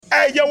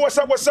Hey, yo, what's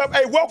up, what's up?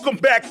 Hey, welcome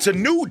back to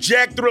New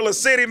Jack Thriller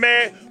City,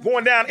 man.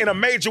 Going down in a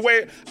major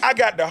way. I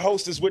got the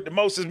hostess with the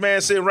mostest,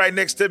 man, sitting right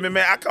next to me,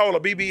 man. I call her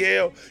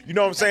BBL. You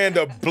know what I'm saying?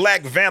 The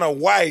Black Vanna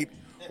White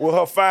with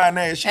her fine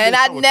ass. And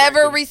I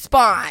never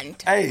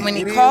respond when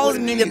he calls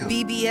me the is.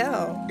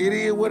 BBL. It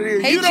is what it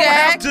is. Hey, you don't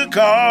Jack. have to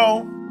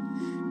call.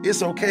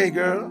 It's okay,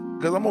 girl,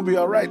 because I'm going to be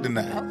all right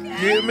tonight. Okay. You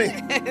hear me?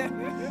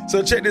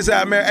 So check this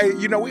out, man. Hey,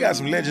 you know, we got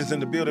some legends in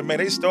the building, man.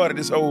 They started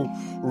this whole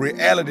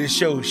reality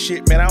show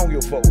shit, man. I don't give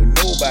a fuck what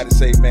nobody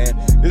say, man.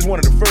 This is one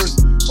of the first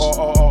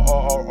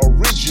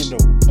original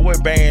boy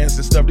bands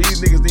and stuff.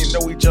 These niggas didn't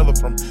know each other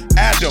from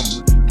Adam,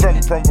 from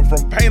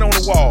paint on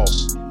the wall.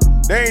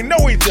 They ain't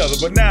know each other,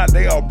 but now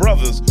they are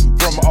brothers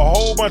from a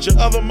whole bunch of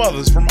other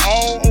mothers from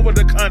all over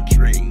the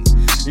country.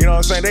 You know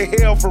what I'm saying? They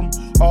hail from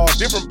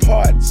different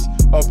parts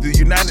of the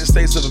United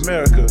States of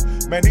America.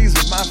 Man, these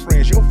are my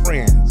friends, your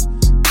friends.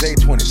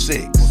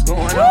 Day26. What's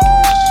going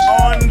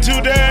on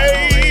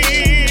today?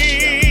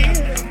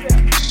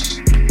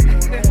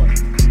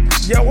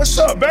 Yo, what's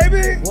up,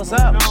 baby? What's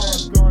up?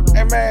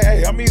 Hey, man,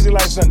 hey, I'm easy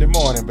like Sunday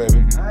morning,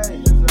 baby.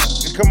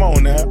 Come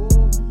on now.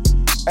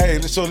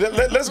 Hey, so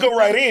let's go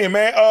right in,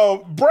 man.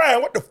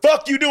 Brian, what the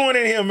fuck you doing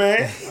in here,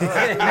 man?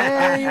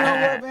 Man, you know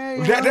what,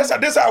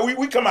 man? That's how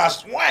we come out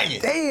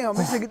swinging. Damn,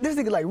 this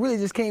nigga like really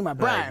just came out.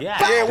 Brian.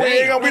 Yeah, we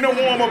ain't gonna be no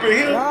warm up in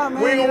here. Nah,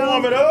 man, we ain't gonna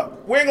warm it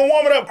up. We ain't gonna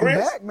warm it up, Chris.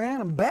 I'm back, man.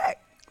 I'm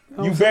back.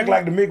 You back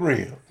like the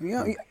McRib.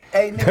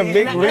 Hey, The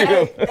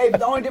McRib. Hey,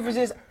 but the only difference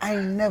is I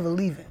ain't never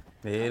leaving.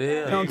 It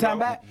is. You know what I'm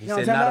talking about? He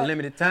said not a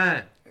limited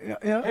time.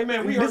 Hey,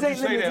 man, we heard you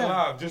say that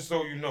live, just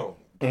so you know.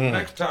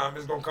 Next time,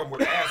 it's going to come with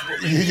an ass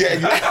whooping.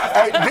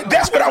 Hey,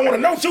 that's what I want to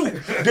know, too.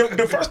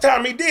 The first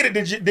time he did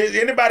it, did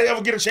anybody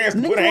ever get a chance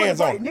to put hands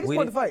on him? Niggas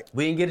want to fight.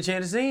 We didn't get a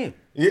chance to see him.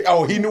 Yeah,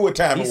 oh, he knew what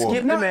time He it was.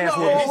 skipped the man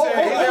for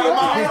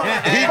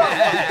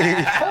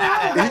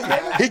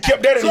He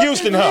kept that in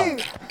Houston, huh?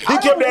 He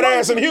kept that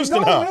ass in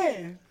Houston, huh?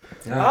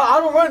 I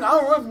don't run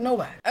from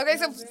nobody. Okay,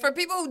 so for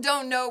people who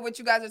don't know what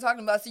you guys are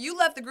talking about, so you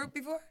left the group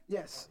before?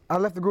 Yes. I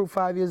left the group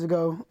 5 years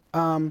ago.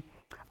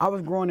 I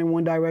was growing in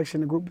one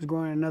direction, the group was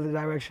growing in another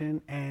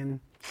direction, and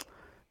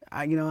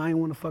I didn't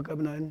want to fuck up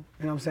nothing.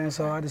 You know what I'm saying?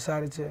 So I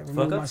decided to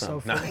remove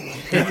myself from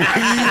it.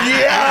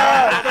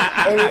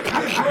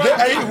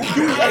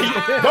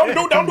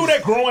 Don't do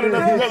that growing in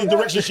another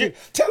direction shit.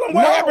 Tell them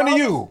what happened to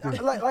you.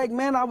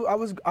 Man, I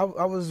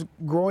was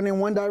growing in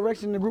one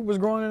direction, the group was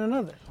growing in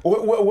another.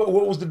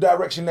 What was the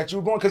direction that you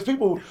were going? Because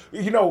people,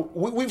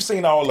 we've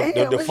seen all of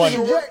the funny.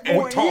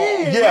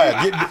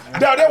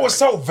 That was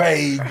so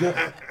vague.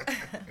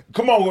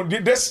 Come on,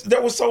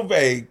 that was so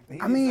vague.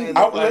 I mean,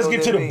 let's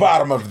get to the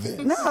bottom of this.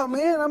 No,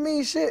 man. I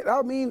mean, shit.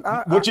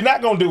 What you're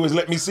not gonna do is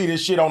let me see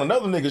this shit on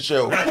another nigga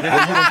show where you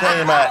done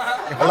came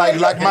out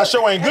like my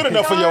show ain't good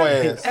enough for your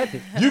ass.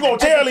 You gonna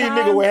tell these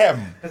niggas what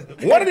happened?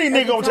 One of these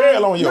niggas gonna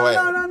tell on your ass.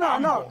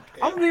 No.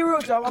 I'm gonna be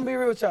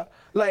real with y'all.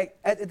 Like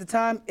at the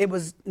time, it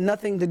was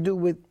nothing to do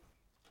with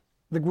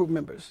the group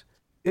members.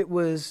 It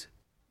was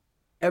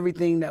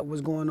everything that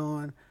was going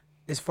on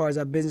as far as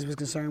our business was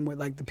concerned with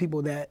like the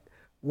people that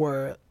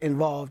were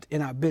involved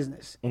in our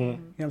business. You know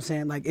what I'm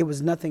saying? Like it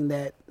was nothing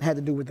that had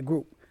to do with the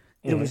group.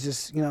 It was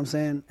just, you know what I'm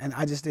saying? And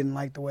I just didn't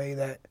like the way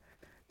that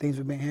things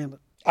were being handled.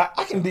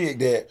 I can dig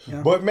that.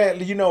 Yeah. But man,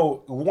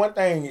 one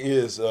thing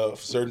is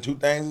certain, two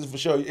things is for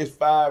sure, it's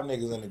 5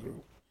 niggas in the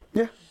group.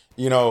 Yeah.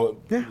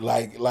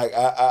 Like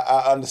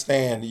I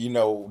understand,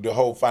 the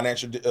whole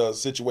financial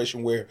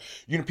situation where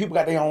people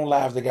got their own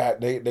lives. You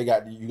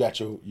got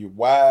your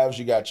wives,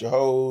 you got your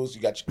hoes,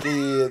 you got your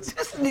kids,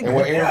 and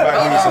where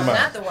everybody needs some money.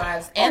 Not the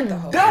wives and the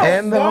hoes.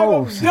 And the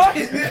hoes.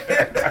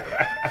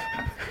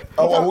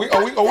 We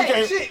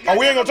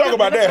ain't gonna talk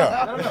about that,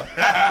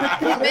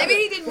 huh? Maybe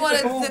he didn't want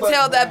to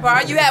tell that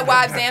part. You had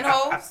wives and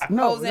hoes?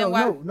 No, Hoes and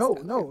wives?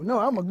 no.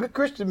 I'm a good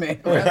Christian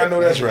man. I know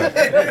that's right. I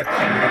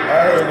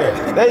heard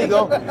that. There you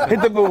go.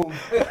 Hit the boom.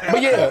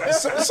 But yeah,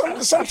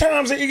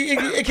 sometimes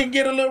it can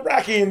get a little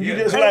rocky, and you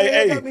just like,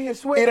 hey,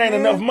 it ain't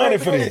enough money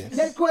for this.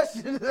 Next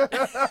question.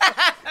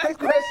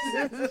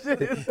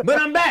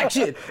 But I'm back,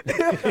 shit.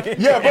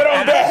 Yeah, but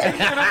I'm back.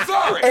 And I'm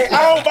sorry. Hey,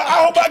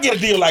 I hope I get a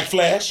deal like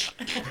Flash.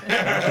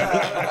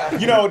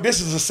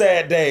 This is a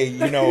sad day.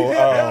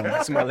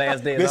 It's my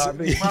last day of the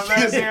heartbeat. My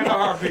last day in the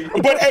heartbeat.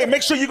 But hey,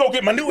 make sure you go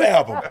get my new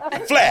album,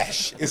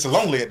 Flash. It's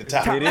lonely at the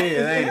top. It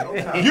is, ain't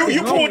it?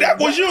 You pulled that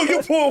was you.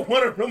 You pulled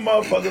one of them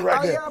motherfuckers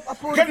right there. I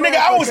pulled Cause nigga,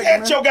 I was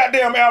at your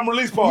goddamn album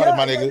release party,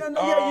 my nigga.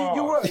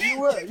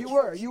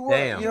 You were.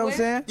 Damn. You know what I'm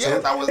saying?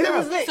 Yes, I was there. It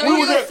was lit. So we you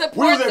was at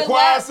support the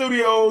Quiet left.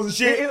 Studios and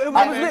shit. It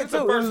was lit too.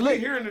 It was lit.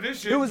 Hearing of this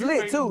shit, It was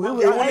lit too.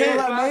 It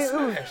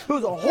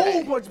was a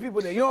whole bunch of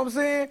people there. You know what I'm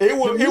saying? It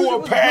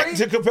was packed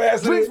to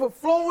capacity. Drinks were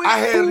flowing. I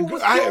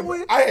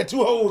had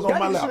 2 hoes on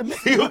my lap.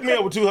 He hooked me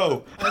up with 2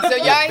 hoes. So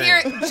y'all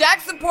hear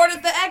Jack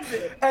supported the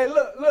exit. Hey,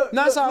 look.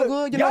 No, it's all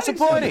good. You're not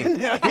supporting.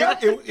 He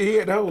had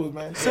the hoes,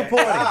 man.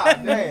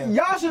 Supporting.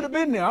 Y'all should have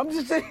been there. I'm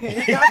just saying. They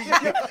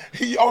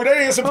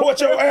didn't support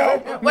your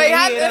album? Wait,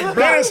 They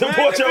didn't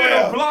support your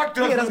album. Blocked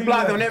us. Yeah, that's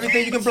blocked on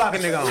everything you can block a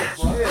nigga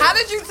on. How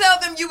did you tell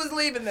them you was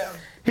leaving them?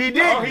 He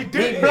did. Oh, he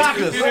did. He blocked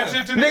us. He did that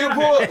shit to the Nigga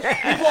pulled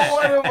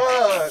one of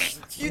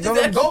them, You them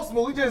just ghost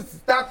moves. We just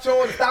stopped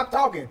showing and stopped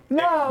talking.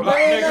 No, Black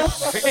man.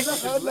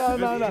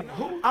 niggas.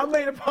 No. I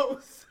made a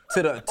post.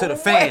 To the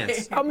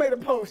fans. I made a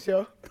post,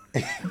 yo.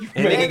 And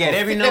nigga got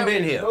every number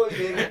in here.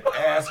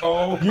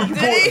 Asshole.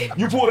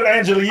 You pulled an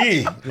Angela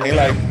Yee. And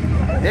like,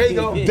 There you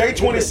go. Day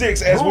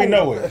 26 as we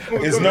know it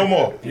is no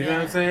more. You know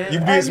what I'm saying? You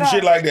did some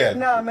shit like that.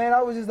 Nah, man,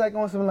 I was just like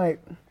on some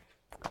like,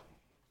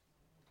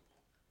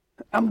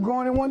 I'm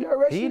going in one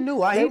direction. He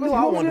knew I They was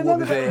wanted moving to in whoop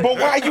his another. ass. But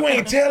why you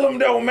ain't tell him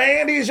though,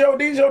 man? These your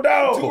Tour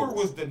dogs.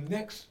 was the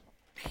next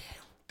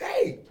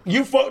day.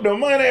 You fucked the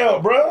money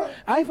up, bro.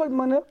 I ain't fucking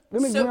money up.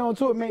 Them niggas So- went on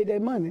tour, made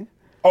that money.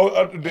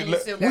 Oh, you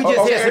still We got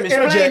just had some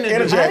explaining to do.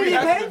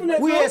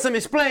 interject. We had some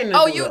explaining to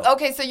Oh, do, you though.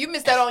 okay? So you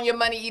missed out on your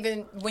money even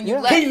when you Yeah.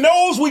 left. He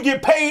knows we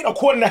get paid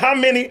according to how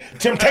many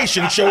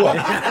temptations show up.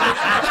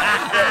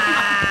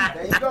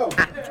 There you go.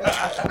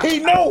 He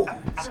knows.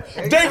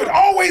 David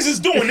always is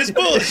doing this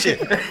bullshit.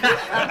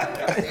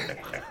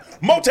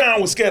 Motown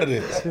was scared of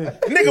this.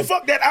 Nigga,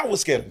 fuck that. I was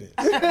scared of this.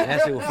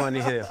 That shit was funny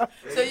as hell.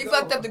 So you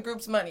fucked up the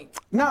group's money.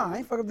 Nah, I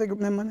ain't fucked up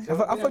that money. I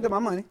fucked up my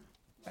money.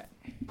 I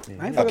ain't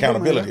fucked up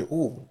Accountability. my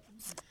money. Ooh.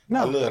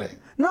 No. I love that.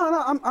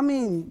 No. I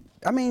mean,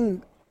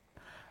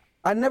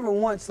 I never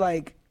once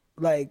like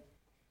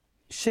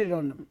shitted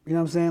on them. You know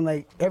what I'm saying?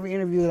 Like every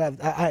interview that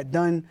I had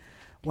done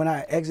when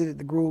I exited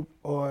the group,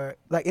 or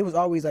like it was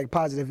always like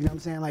positive. You know what I'm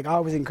saying? Like I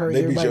always encourage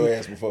They beat everybody. your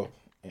ass before.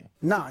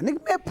 Nah, nigga,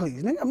 man,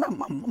 please, nigga, I'm not.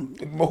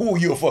 Who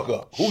you fuck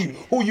up?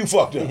 Who you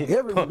fucked up?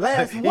 Every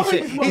last one. He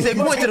said,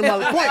 point to the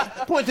mother.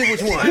 Point to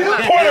which one. Point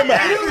him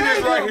out.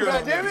 This right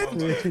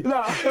here.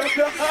 No.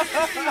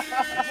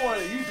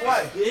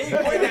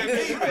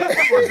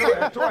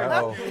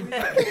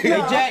 Hey,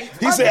 Jack.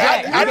 He said,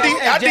 I Jack, we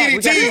got some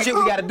DDT. shit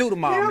we got to do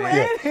tomorrow,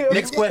 man.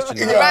 Next question.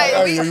 Yeah,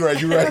 Right, we- you're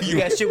right. We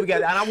got shit we got,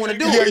 and I want to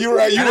do Yeah, it. you're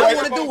right. You're And I right.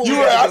 want to do what You're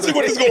we right. I gotta see do.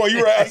 where this is going.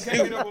 You're right. He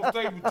can't get up on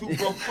stage with two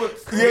broke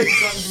foots. Yeah. He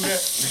doesn't do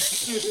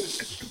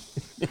that.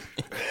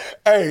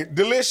 Hey,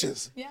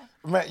 delicious. Yeah.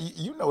 Man,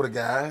 you know the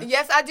guy.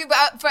 Yes, I do.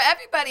 But for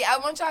everybody, I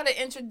want y'all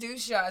to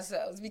introduce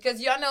yourselves because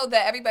y'all know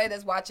that everybody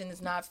that's watching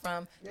is not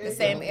from the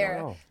same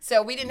era.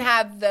 So we didn't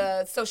have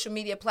the social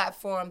media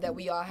platform that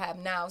we all have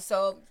now.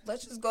 So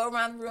let's just go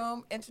around the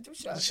room,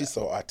 introduce yourselves. She's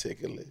so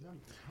articulate.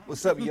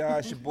 What's up, y'all?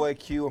 It's your boy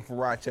Q. I'm from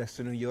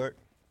Rochester, New York.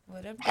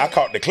 What up, I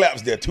caught the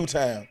claps there 2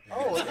 times.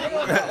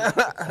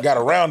 Got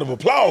a round of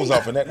applause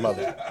off in that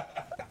mother.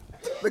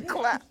 The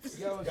claps.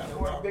 Yo, it's your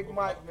boy Big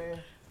Mike, man.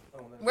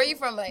 Where you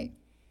from, like?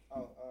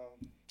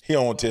 He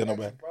don't want to tell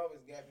nobody. Probably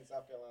Gaffney,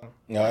 South Carolina.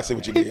 No, I see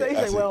what you He did. said,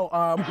 I see. well,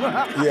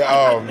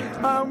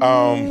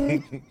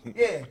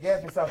 Yeah,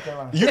 Gaffney, South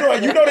Carolina. you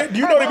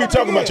know they be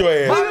talking about your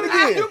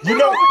ass. You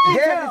know,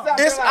 Gaffney, South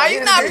it's Are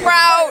you not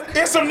proud?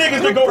 it's some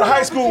niggas that go to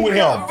high school with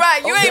him.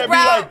 Right, you That ain't be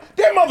proud. like,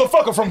 that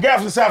motherfucker from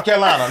Gaffney, South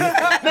Carolina.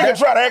 Nigga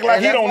try to act like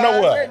he don't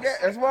know us.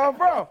 That's where I'm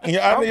from.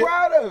 Yeah, I I'm mean-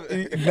 proud of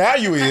it. Now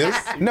you is.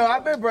 No,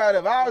 I've been proud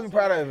of it. I always been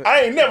proud of it.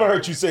 I ain't never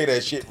heard you say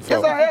that shit before.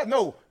 Yes, I have.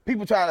 No,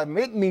 people try to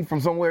make me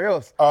from somewhere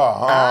else.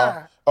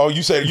 Oh,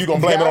 you said you gonna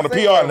blame it on the I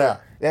say PR so. now?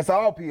 That's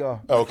all PR.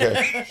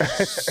 Okay.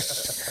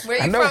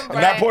 Where you know. from,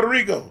 Brian? Not Puerto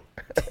Rico.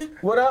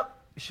 what up?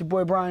 It's your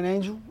boy Brian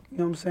Angel. You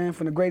know what I'm saying?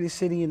 From the greatest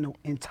city in the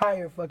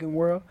entire fucking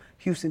world,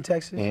 Houston,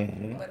 Texas. You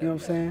know what I'm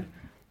saying?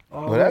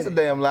 Well, that's a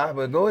damn lie,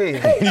 but go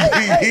ahead.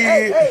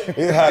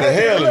 It's hot as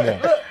hell in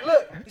there.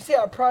 Look, you see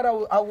how proud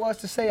I was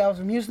to say I was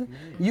from Houston?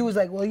 You was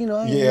like, well, you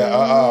know. Yeah,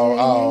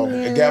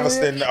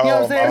 Galveston. You know what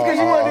I'm saying? It's because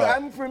you want to do.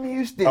 I'm from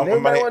Houston.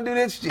 Everybody want to do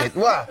this shit.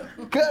 Why?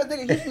 Because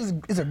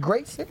Houston is a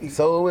great city.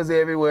 So is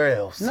everywhere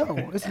else.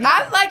 No, it's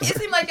not. It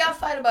seemed like y'all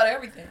fight about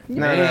everything.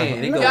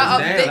 Man, it goes Y'all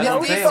down. update That's what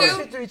I'm these saying. two?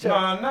 Shit to each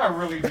other. Nah, not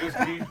really. Just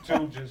these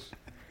two. Just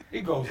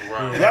it goes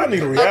around. Y'all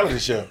need a reality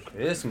show.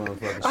 This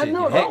motherfucker I shit.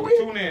 know, get don't hectic.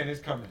 Tune in. It's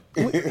coming.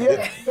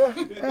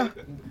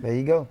 There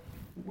you go.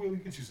 We'll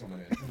get you some of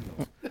that.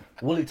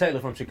 Willie Taylor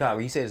from Chicago.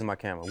 He said it's in my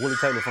camera. Willie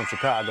Taylor from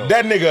Chicago.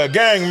 That nigga a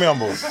gang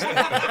member.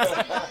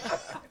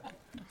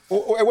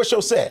 What's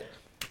your set?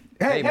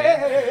 Hey,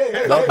 man.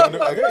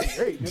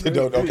 Okay.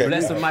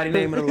 Bless the mighty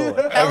name of the Lord.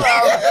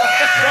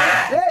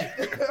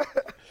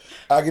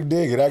 I can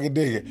dig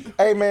it.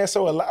 Hey man,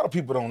 so a lot of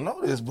people don't know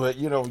this, but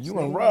you know, you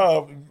and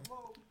Rob,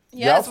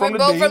 Yes, from we're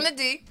the both D. from the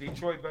D.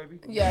 Detroit, baby.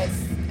 Yes,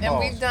 and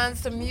we've done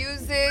some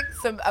music,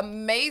 some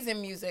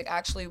amazing music.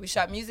 Actually, we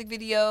shot music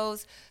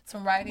videos,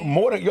 some writing.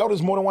 y'all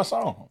just more than one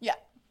song. Yeah,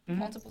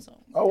 multiple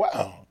songs. Oh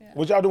wow.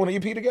 Was y'all doing an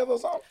EP together or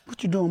something?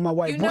 What you doing, my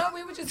white You boy? know,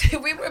 we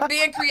were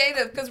being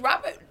creative because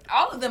Robert,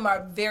 all of them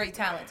are very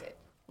talented,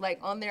 like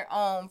on their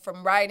own,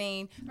 from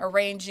writing,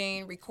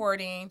 arranging,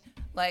 recording.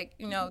 Like,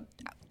 you know,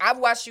 I've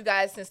watched you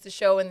guys since the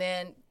show, and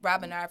then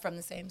Rob and I are from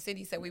the same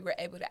city, so we were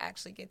able to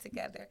actually get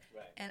together.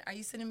 Right. And are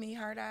you sending me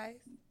hard eyes?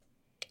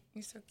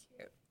 You're so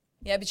cute.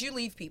 Yeah, but you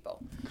leave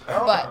people.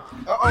 But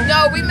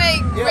no, we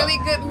make really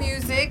good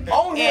music.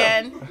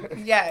 And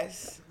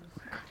yes.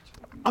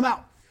 I'm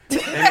out. Come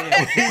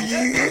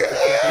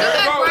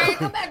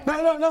back.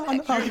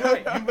 No. You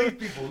leave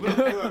people.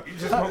 Look. You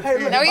just Hey,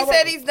 look, No, he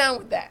said he's done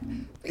with that.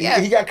 Yeah.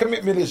 He got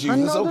commitment issues. I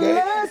know It's the okay.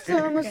 last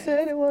time I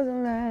said it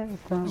wasn't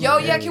last time. Yo,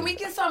 yeah, can we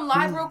get something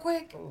live real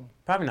quick?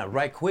 Probably not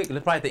right quick.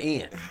 Let's probably at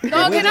the end.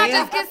 No, can I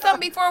just get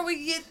something before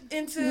we get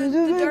into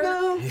the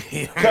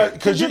dirt?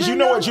 Because you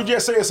know what? You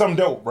just said something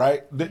dope,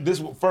 right?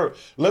 This first.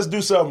 Let's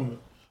do something.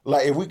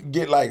 Like if we could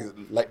get like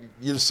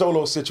your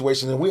solo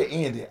situation and we'll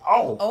end it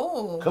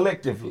all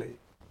collectively.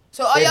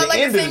 So all y'all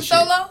like to sing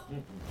solo?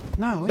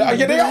 No.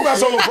 Yeah, they all got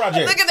solo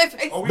projects. Look at their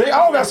face. They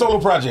all got solo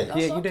projects.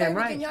 Yeah, you damn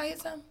right. Can y'all hit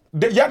something?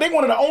 They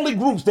one of the only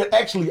groups that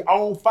actually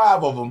all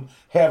 5 of them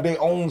have their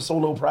own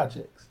solo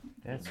projects.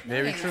 That's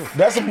very true.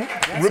 That's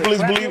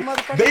Ripley's belief.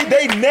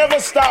 They never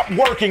stop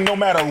working no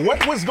matter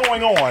what was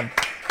going on.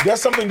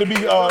 That's something to be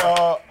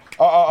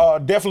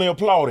definitely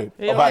applauded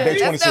about Day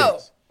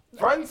 26.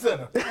 Front and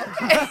center.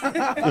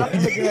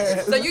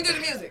 So you do the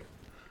music?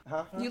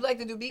 Huh? You like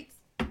to do beats?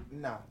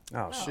 Nah.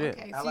 Oh, shit.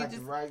 Okay, I so like to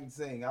write and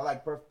sing. I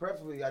like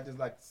preferably I just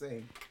like to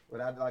sing, but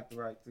I'd like to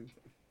write too.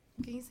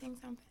 Can you sing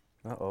something?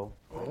 Uh-oh.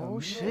 Oh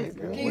shit.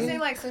 Can you sing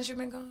like Since You've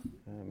Been Gone?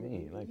 I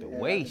mean, like the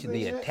way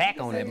the attack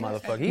on that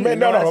motherfucker. Man,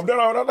 no.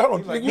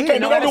 You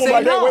can't don't do him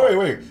like that.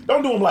 Wait.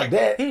 Don't do him like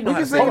that.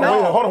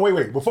 Hold on,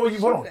 wait. Before you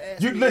hold on.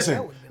 You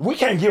listen. We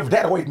can't give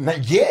that away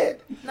yet.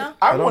 No.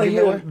 I want to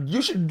hear.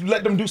 You should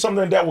let them do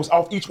something that was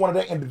off each one of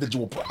their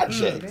individual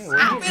projects.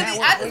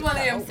 I just want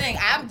to hear them sing.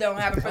 I don't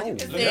have a person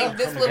to sing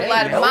this little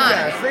light of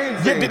mine.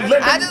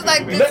 I just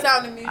like this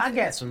sounding music. I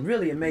got some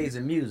really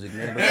amazing music,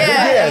 man.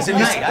 Yeah.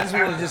 Tonight, I just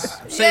want to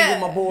just sing with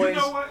my boys.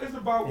 You know what? It's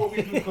about what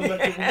we do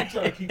collectively. We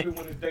try to keep it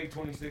when it's Day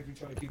 26. We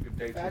try to keep it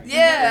Day 26.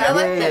 Yeah, I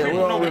like that. we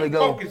don't really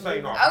go. Focus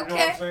ain't off. You know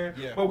what I'm Okay. saying?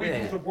 Yeah. But we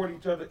do support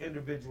each other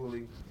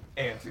individually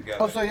and together.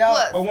 Oh, so y'all,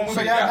 But when we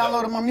so get y'all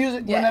together- downloaded my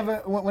music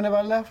whenever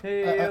I left?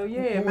 Hell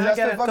yeah, was man. that I got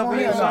still a fucking couple with of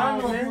me your or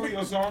songs, I man. know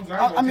your songs.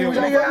 I mean, ain't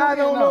gonna nigga, tell I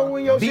don't know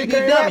when your shit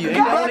came BBW, out. ain't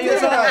that one of your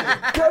songs?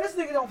 Yo, this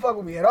nigga don't fuck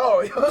with me at all.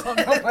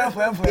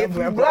 If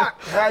you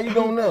block, how you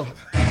gonna know?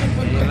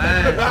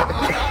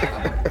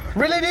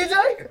 Really, DJ?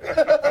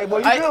 Hey, boy,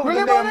 you good with really,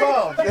 the damn buddy?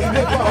 balls. That's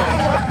good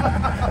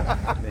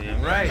balls.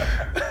 Damn right.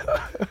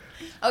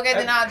 Okay,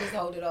 then I'll just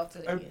hold it off to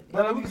the end.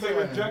 But let me say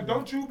this, Jack,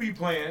 don't you be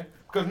playing,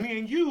 because me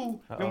and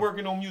you been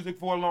working on music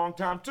for a long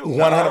time, too.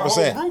 100%. Our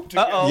whole group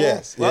together.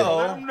 Yes. Let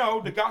Yeah. them know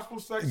the gospel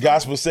sex.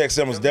 Gospel sex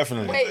symbols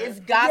definitely. Wait, it's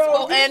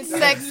gospel and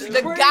sex.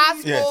 The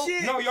gospel.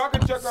 Yeah. No, y'all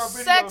can check our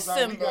videos Sex out.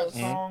 We got symbols.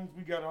 songs,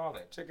 we got all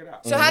that. Check it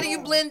out. So how do you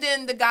blend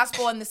in the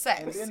gospel and the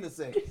sex? And then the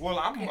sex. Well,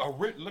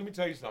 let me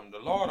tell you something. The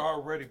Lord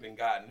already been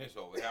guiding this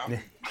over here. I'm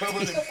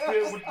covered and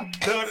filled with the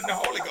blood and the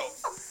Holy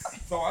Ghost.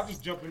 So I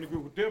just jumped in the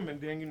group with them, and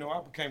then,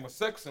 I became a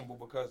sex symbol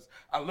because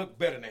I look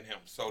better than him.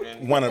 So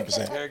then,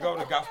 100%. there you go,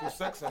 the gospel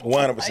sex symbol.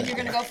 100%. Are you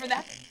gonna go for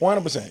that?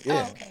 100%.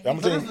 Yeah. okay.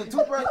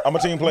 I'm a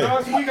team player.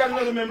 No, so we got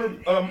another member,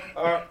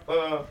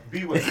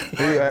 be with.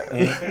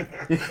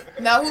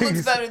 Now who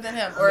looks better than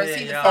him, or is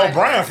he the Oh, final?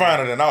 Brian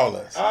finer than all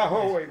us.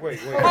 Oh, wait. What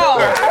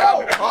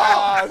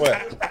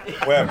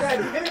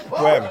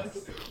happened?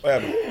 What's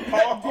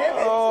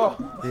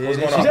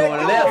going on?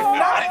 Going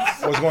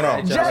left. What's going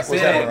on? Just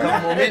What's said, happening couple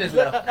right more minutes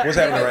left. now? What's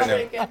happening right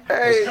now?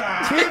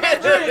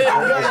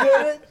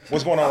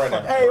 What's going on right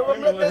now? Hey,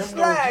 let that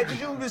slide, because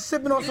you was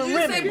sipping on Did some you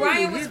say ribbon.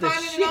 Brian was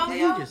finer than all of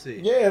y'all?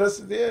 Yeah,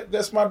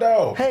 that's my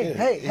dog. Hey,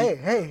 Yeah.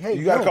 hey.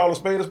 You gotta no. call a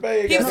spade a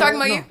spade. He was goddamn.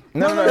 talking about you?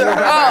 No. Oh,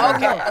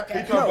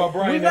 okay. He talking about we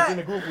Brian not- that's in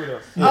the group with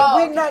us. Oh,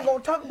 We're not going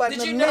to talk about Did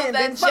no you know man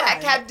that being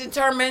Jack fine. had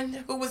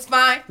determined who was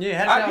fine?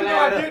 Yeah, how did y'all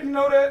line I that up? didn't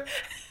know that.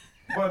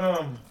 But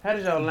How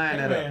did y'all line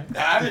that up? man,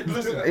 I didn't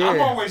listen. I'm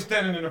always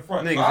standing in the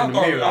front. so I Niggas in the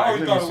thought- mirror. I always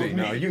Like, thought let it me was see.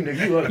 me. No, you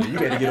nigga, you ugly. You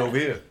gotta get over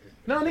here.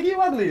 No, nigga,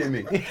 you ugly than me.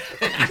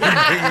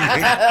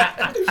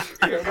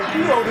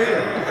 You over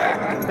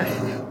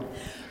here.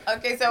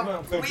 Okay, so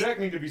No, so Jack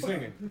need to be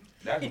singing.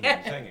 That's what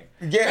he's singing.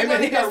 Yeah, Hey,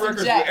 man, he got Some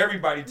records Jack. with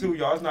everybody too,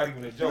 y'all. It's not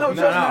even a joke. No, He's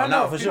trust not- me, I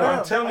know. for You sure. know,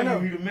 I'm telling I know.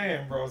 you, he the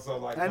man, bro. So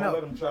like, I don't know.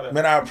 let him try to.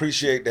 Man, I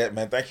appreciate that,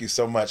 man. Thank you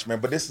so much, man.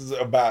 But this is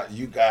about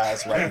you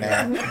guys right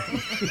now,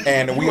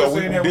 and we You are were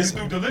saying that when this. you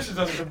threw delicious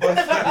under the bus.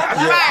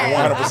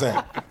 Yeah,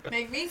 100%.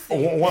 make me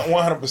sing.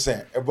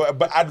 100%.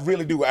 But I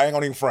really do. I ain't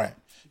gonna even front.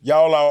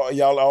 Y'all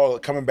all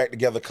coming back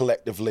together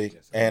collectively,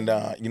 and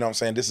you know what I'm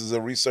saying. This is a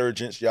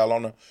resurgence. Y'all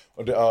on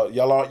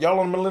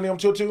the Millennium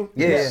Tour too?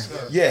 Yeah.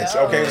 Yes.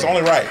 Okay. It's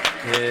only right.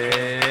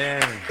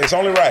 Yeah. It's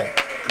only right.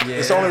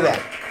 It's only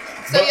right.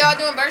 So y'all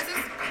doing verses?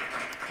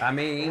 I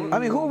mean,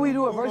 who are we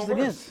doing versus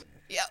against?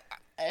 Yeah.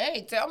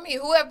 Hey, tell me,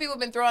 who have people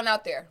been throwing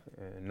out there?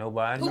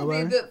 nobody. Who would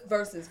be a good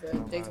verses for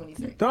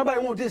Day26? Don't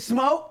nobody want this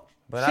smoke?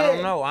 But I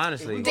don't know,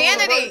 honestly.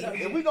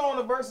 Danity. If we go on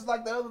the verses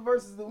like the other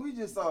verses that we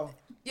just saw,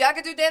 Y'all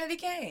could do Danity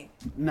Kane.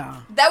 Nah.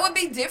 That would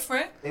be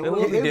different. It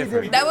would be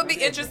different. That would be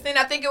interesting.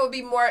 I think it would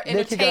be more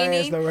They kick our ass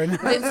entertaining though right now.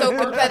 than so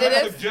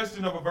competitive.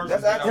 Suggestion of a verse.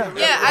 That's actually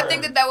Yeah, I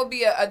think that would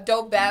be a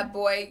dope bad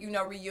boy,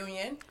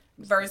 reunion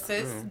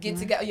versus get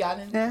together. Y'all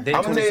didn't. Yeah. Day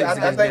I'm gonna tell you,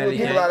 26 I think we'll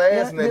kick a lot of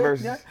ass in that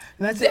verses.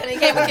 That's it. Danny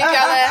Kane would kick y'all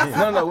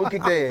ass. No, we'll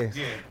kick their ass.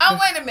 Oh,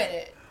 wait a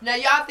minute. Now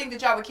y'all think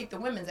that y'all would kick the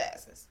women's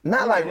asses.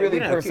 Not like really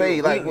per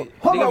se. Like,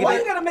 Hold on, why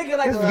you gotta make it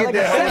like get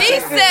that. He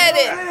said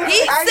it.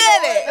 He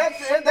said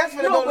it. That's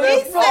finna No, go but he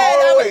left said-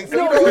 all the way. So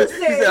no, you know what? he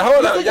He said- said,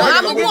 hold up. y'all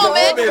I'm gonna a get the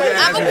woman. whole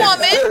business. I'm a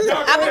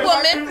woman. I'm a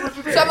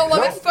woman. So I'm a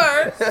woman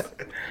first.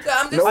 So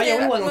I'm just Oh yeah, saying,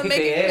 we I'm wasn't gonna gonna make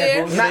kick it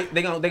their clear.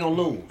 ass. They gonna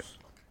lose.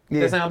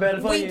 That sound better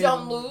for you? We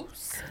don't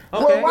lose.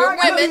 Okay.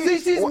 Why women.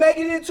 she's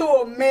making it to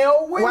a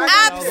male winner?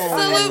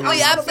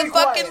 Absolutely,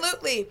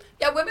 absolutely.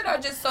 Yeah, women are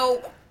just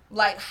so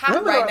like hot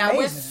Women right are now. We're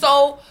amazing.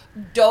 so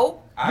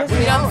dope. You know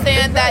what I'm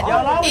saying? That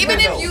Y'all always even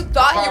been if dope. you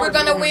thought you were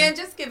gonna win,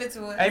 just give it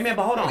to us. Hey man,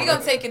 but hold on. We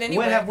gonna take it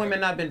anyway. When have women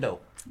not been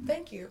dope?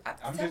 Thank you. I'm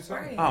That's just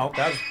saying. right. Oh,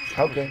 okay.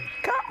 Okay.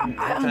 I'm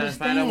trying to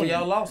find out where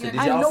y'all lost it. Did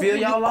I y'all know feel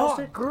who y'all you lost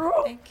are, it?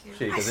 girl. Thank you.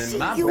 Shit, cause in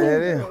my you.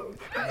 That is.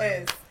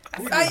 Yes. I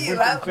We saw just you.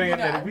 went from saying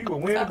that if we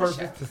would win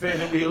versus to saying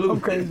that we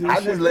lose.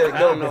 I just let it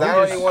go because I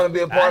don't even want to be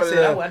a part of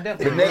said I the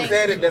definitely next would.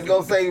 edit that's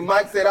gonna say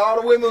Mike said all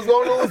the women was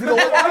gonna lose. You know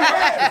what?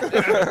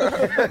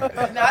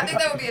 No, I think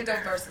that would be a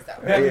dope versus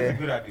though. That is a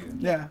good idea.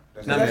 Yeah, That's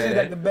that's not actually bad.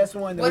 like the best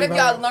one. That What we've have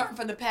y'all had. learned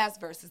from the past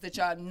verses that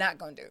y'all not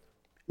gonna do?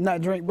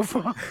 Not drink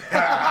before.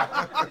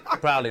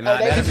 Probably not.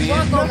 That'd be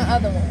Drunk it. on the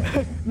other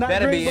one. Not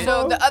That'd drink be it.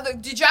 So before. the other,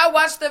 did y'all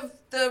watch the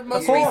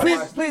most Yeah.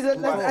 recent? Please, let's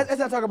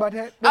not talk about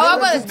that. Oh, I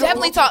Let's want just to go-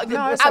 definitely talk.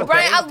 No, it's okay.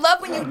 Brian, I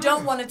love when you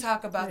don't want to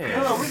talk about Yeah.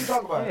 that. No, we can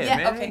talk about it. Yeah,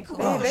 man. okay, cool.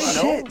 They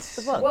know. What the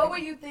fuck? What were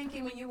you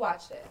thinking when you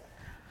watched it?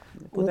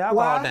 Put the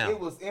alcohol Why? down. It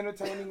was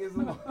entertaining as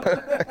well.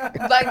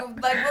 Like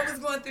what was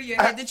going through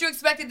your head? Did you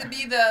expect it to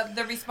be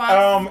the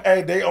response?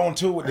 Hey, they on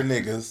tour with the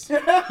niggas.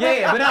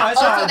 Yeah, but no,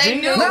 it's Oh, all so they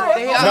G. knew. No,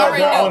 They no, No,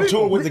 already they're on knew.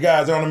 tour with the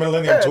guys. They're on the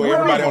Millennium Tour.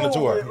 Everybody on the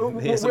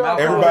tour. Here's some alcohol.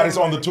 Everybody's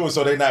on the tour,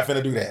 so they not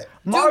finna do that.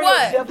 Mario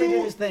what? definitely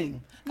did his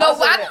thing. No,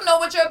 I don't know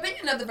what your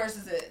opinion of the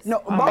verses is.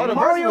 No, the Mario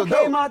verse was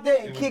came dope. out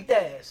there and kicked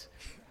ass.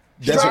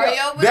 That's, Mario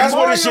what, was- that's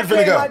where this Mario shit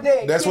finna came out there go.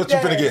 and That's what you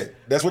kicked finna ass.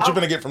 get. That's what you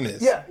finna get from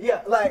this.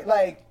 Yeah,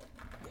 like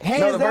hands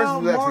No, the verse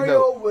down, was actually Mario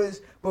dope.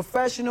 was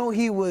professional.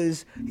 He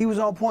was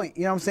on point.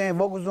 You know what I'm saying?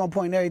 Vocals was on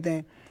point and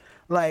everything.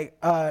 Like,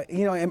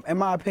 in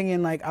my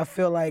opinion, like I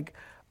feel like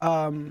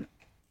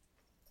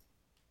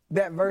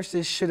that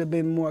verses should have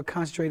been more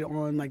concentrated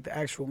on like the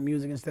actual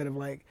music instead of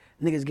like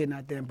niggas getting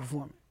out there and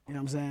performing. You know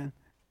what I'm saying?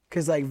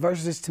 Cause like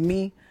verses to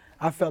me,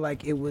 I felt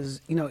like it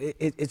was,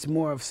 it's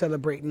more of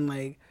celebrating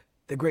like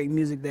the great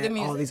music that The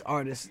music. all these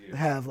artists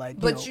have. Like,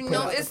 But put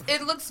out.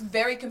 it looks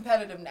very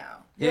competitive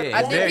now. Yeah, I it's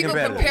think very people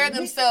competitive. compare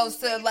themselves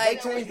to They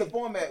like. changed the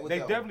format with They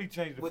that definitely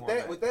changed the with format.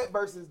 that with that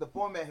versus the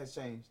format has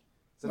changed.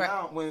 So Right.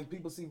 now when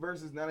people see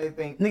verses, now they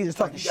think Niggas just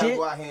talking you gotta shit.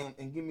 go out here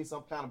and give me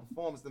some kind of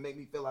performance to make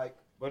me feel like.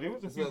 But it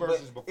was a few But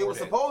verses before it was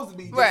that. supposed to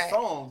be just Right.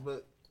 songs,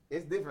 but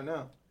it's different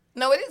now.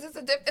 No, it is. It's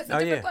a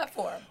different yeah.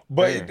 platform.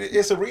 But Yeah.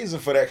 it's a reason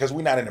for that because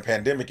we're not in a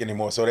pandemic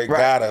anymore, so they Right.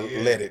 gotta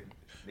Yeah. let it,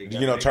 They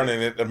gotta turn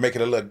it, make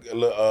it a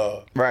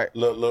little, Right.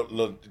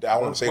 I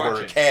want to say word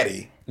Watching.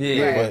 catty.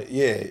 Yeah. But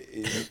yeah,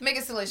 Make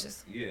it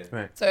delicious. Yeah.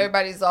 Right. So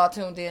everybody's all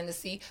tuned in to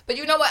see. But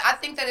you know what? I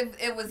think that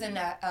if it was in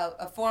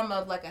a form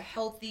of like a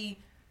healthy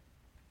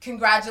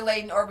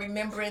congratulating or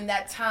remembering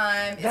that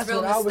time, That's it's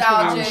real what I was thinking.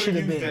 I It would nostalgic.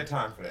 should've use been. that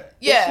time for that.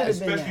 Yeah. should've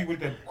been Especially that. with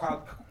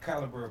the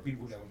caliber of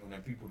people that was on there,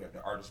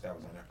 the artists that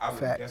was on there. I would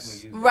Facts.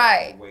 definitely use that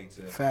Right. as a way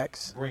to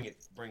Facts. bring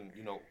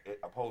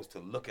opposed to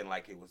looking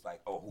like it was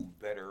like, oh, who's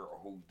better or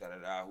who's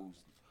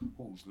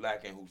who's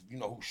lacking,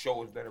 whose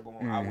show is better. But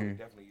I would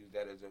definitely use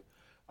that as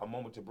a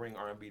moment to bring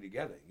R&B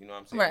together. You know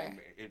what I'm saying?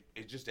 Right.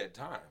 It's just that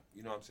time.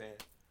 You know what I'm saying?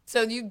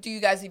 So do you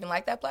guys even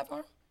like that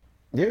platform?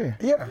 Yeah.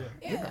 Yeah.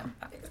 Yeah,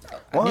 I think it's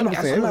dope.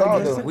 100%. It was not all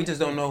against dope. We just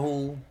don't know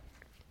who.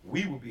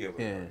 We would be able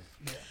to. Yeah.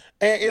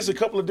 and it's a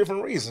couple of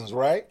different reasons,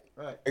 right?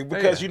 Right.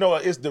 Because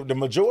it's the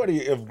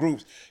majority of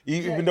groups,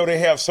 even though they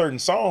have certain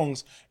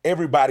songs,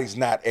 everybody's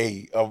not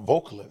a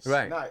vocalist.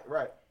 Right.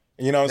 Right.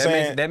 You know what I'm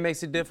saying? That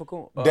makes it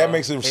difficult. That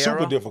makes it super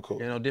era,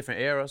 difficult.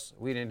 Different eras.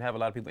 We didn't have a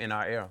lot of people in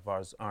our era as far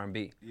as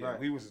R&B. Yeah, Right.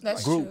 we was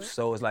That's like, Groups,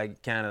 so it's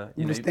like kind of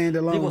You just stand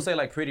alone. People say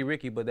like Pretty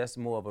Ricky, but that's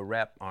more of a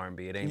rap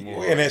R&B. It ain't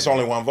more. And it's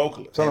only one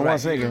vocalist. It's only one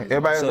singer.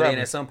 Everybody So was then rapping.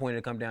 at some point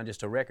it come down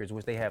just to records,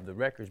 which they have the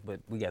records, but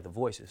we got the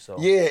voices. So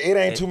Yeah, it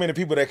ain't too many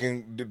people that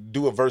can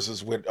do a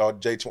versus with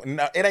J20.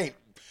 No, it ain't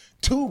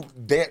two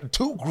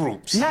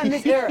groups. Not in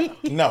this era.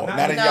 No,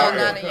 not in No, y'all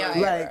not era. in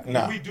your era. Like,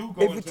 No. we do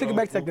go If we into took it those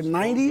back to, like, the groups,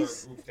 90s?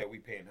 those are groups that we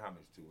paying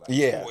homage to, like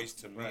Yeah. Boys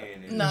to Men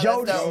and No,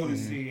 Joe that's dope.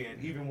 Jodeci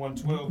and even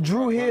 112.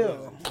 Drew with our Hill.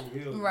 brothers and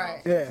Drew Hill.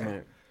 Right. yeah.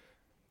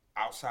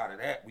 Outside of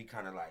that, we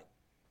kind of like,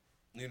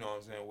 you know what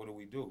I'm saying? What do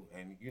we do?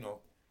 And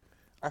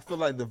I feel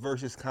like the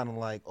verses kind of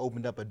like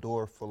opened up a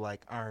door for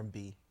like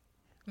R&B,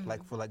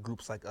 like for like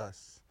groups like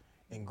us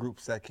and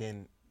groups that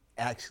can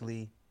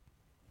actually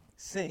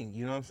sing.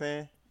 You know what I'm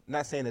saying?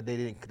 Not saying that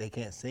they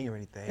can't sing or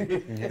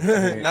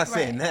anything. Not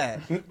saying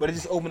that, but it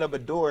just opened up a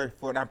door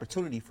for an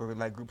opportunity for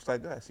like groups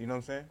like us. You know what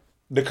I'm saying?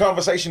 The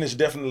conversation is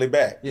definitely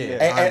back.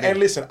 Yeah. And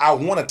listen, I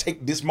want to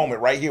take this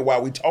moment right here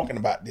while we talking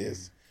about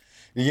this.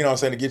 You know what I'm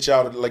saying? To get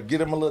y'all to get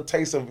them a little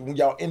taste of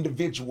y'all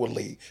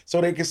individually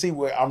so they can see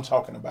what I'm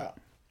talking about.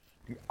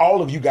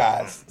 All of you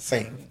guys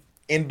sing.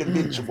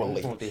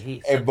 individually want the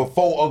hits. and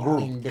before a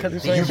group.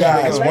 Just You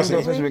guys, sing. what's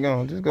Since it? we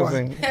going, just go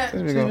sing. Since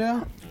we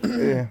going.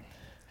 Yeah.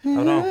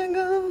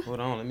 Hold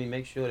on. Let me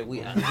make sure that we.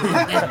 Stretch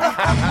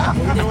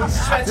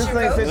Just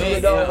your sing goat. since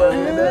we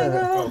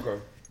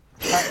going.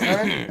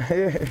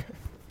 Okay.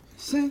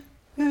 Sing.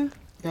 Yeah.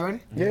 Y'all ready?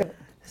 Yeah.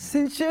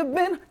 Since you've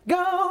been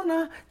gone,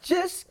 I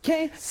just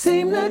can't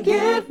seem to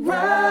get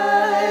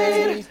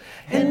right.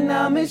 And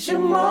I miss you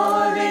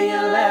more than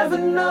you'll ever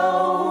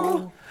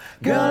know.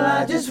 Girl,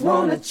 I just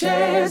want a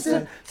chance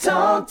to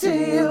talk to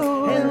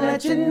you and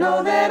let you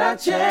know that I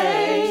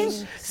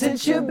changed.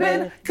 Since you've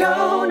been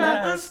gone,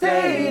 I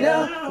stayed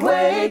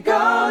awake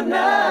all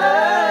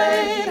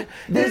night.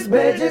 This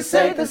bed just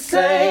ain't the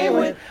same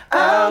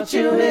without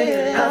you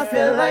in. I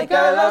feel like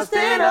I lost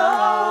it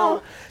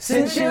all.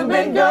 Since you've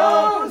been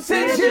gone,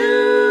 since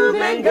you've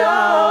been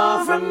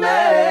gone from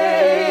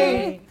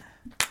me.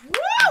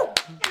 Woo!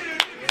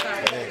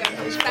 Sorry, I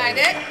got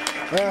excited.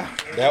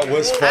 That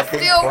was I fucking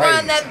still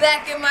run crazy. that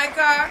back in my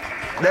car.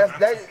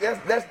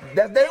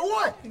 That's day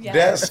one.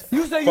 That's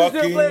You say you still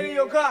fucking playing in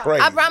your car.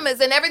 crazy. I promise,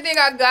 and everything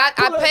I got,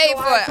 I Pull out paid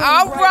your for it. iTunes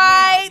All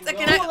right. now.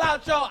 Can Pull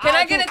out your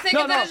I get a iTunes. ticket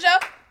No. to the show?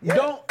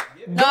 Don't.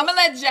 No, I'm gonna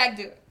let Jack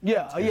do it.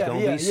 Yeah. Don't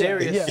be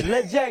serious. Yeah.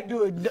 Let Jack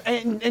do it,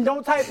 and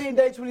don't type in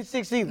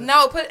Day26 either.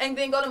 No, and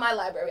then go to my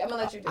library. I'm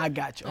gonna let you do it. I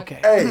got you. Okay.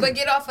 Hey. But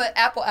get off of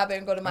Apple app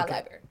and go to my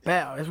library.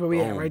 Wow, that's where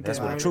we at right there. That's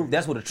where the truth.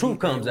 That's where the truth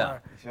comes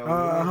out. Hey,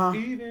 Okay,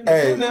 you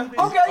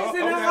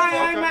see,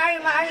 I ain't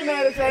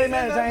mad at you. I ain't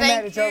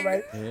mad at you,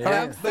 right?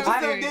 But you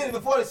still did it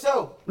before the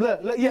show.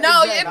 Look, yeah,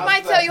 No, exactly. it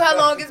might tell you how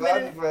long it's been.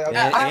 And it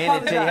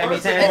tell you how many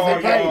times it's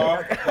been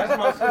played. That's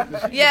my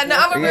sister. Yeah, no,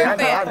 I'm a real I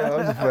fan. know.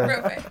 I'm just playing.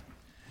 Real fan.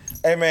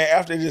 hey, man,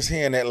 after just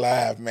hearing that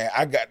live, man,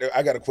 I got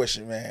a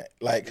question, man.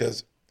 Like,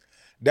 cause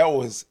that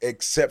was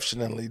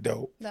exceptionally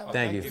dope.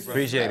 Thank you.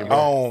 Appreciate it,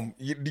 bro.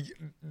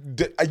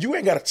 You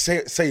ain't gotta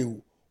say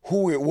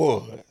who it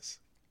was,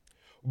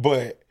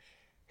 but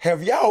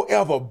have y'all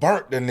ever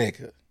burnt the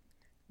nigga?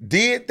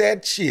 Did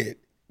that shit?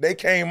 They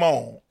came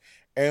on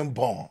and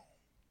boom,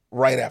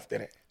 right after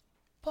that.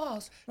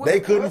 Pause. They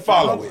couldn't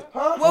follow it.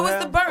 What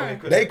was the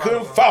burn? They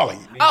couldn't follow you.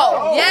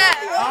 Oh,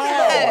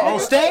 yeah. On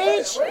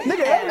stage?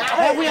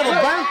 Have we ever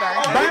burnt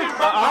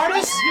an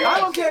artist? I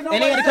don't care no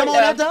And they had to come on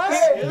after us?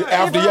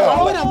 After We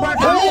y'all. done burnt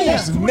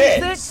Who's the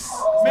next?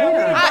 Man, we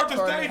done brought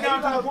the stage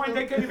down to the point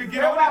they can't even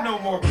get on it no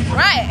more.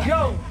 Right.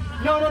 Yo,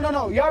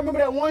 no. Y'all remember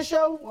that one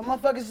show when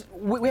motherfuckers,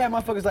 we had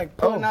motherfuckers like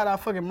pulling out our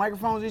fucking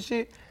microphones and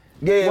shit?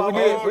 Yeah,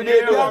 we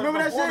did. Y'all remember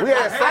that shit? We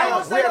had I ain't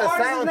gonna say a the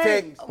artist's sound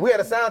names. tech. We had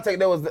a sound tech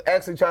that was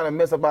actually trying to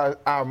mess up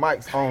our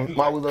mics on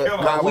while we was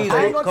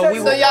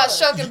So y'all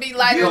show can be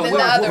lighter than the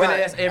other whooping one.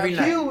 ass every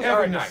night.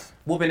 Every night.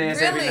 Whooping ass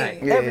every Really?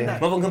 night. Every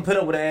night. Motherfucker can put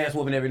up with an ass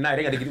whooping every night.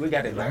 We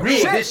got to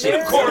rig this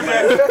shit.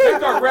 Quarterback, they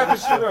start wrapping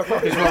shit up.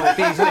 What is wrong with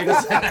these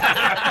niggas?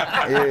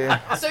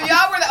 Yeah. So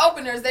y'all were the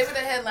openers, they were the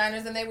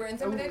headliners, and they were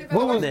intimidated by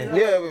We was,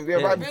 the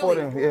right before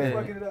them.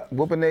 Yeah.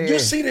 Whooping their You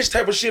ass. see this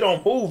type of shit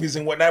on movies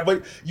and whatnot,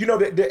 but you know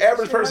the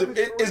average person,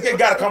 it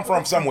got to come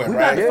from somewhere, We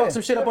got to right? fuck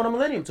some shit up on the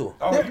Millennium Tour.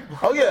 Oh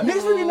yeah.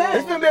 Niggas really mad.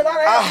 It's been a lot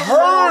of I ass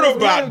heard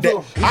about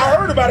that. I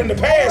heard about it in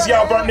the past.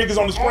 Y'all burnt niggas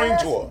on the spring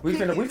tour. We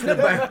finna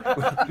burn.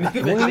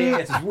 Niggas let their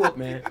asses whoop,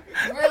 man.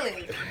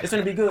 Really? It's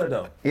finna be good,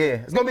 though. Yeah,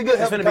 it's gonna be good.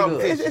 It's Healthy finna be good.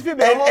 competition. It's been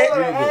a whole lot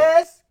of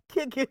ass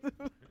kicking.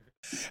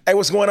 Hey,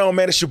 what's going on,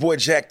 man? It's your boy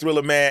Jack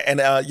Thriller, man.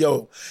 And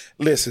yo,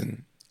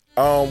 listen,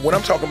 when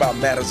I'm talking about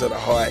matters of the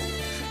heart,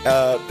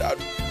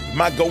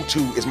 my go-to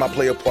is my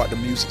player partner,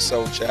 Music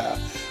Soul Child.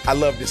 I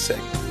love this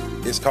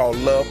segment. It's called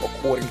Love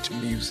According to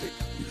Music.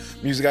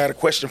 Music, I got a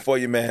question for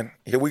you, man.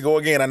 Here we go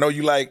again. I know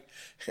you like.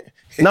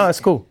 No, it's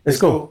cool. It's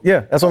cool.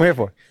 Yeah, that's what I'm here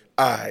for.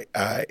 All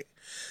right.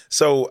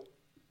 So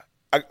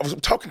I was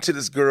talking to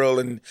this girl,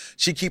 and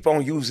she keep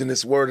on using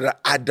this word, and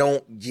I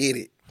don't get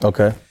it.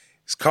 Okay.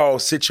 It's called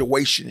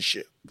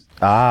situationship.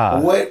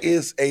 What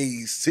is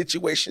a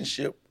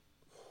situationship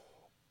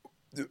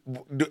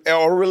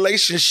or a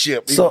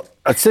relationship? So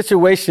a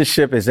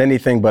situationship is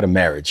anything but a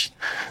marriage,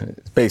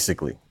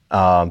 basically.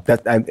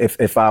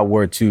 If I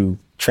were to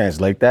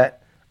translate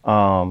that,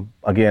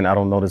 again, I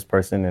don't know this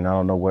person, and I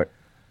don't know what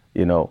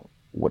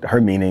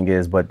her meaning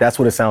is, but that's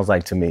what it sounds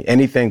like to me.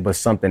 Anything but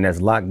something that's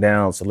locked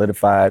down,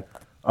 solidified,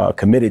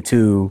 committed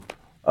to,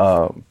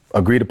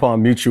 agreed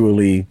upon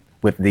mutually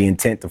with the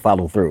intent to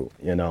follow through,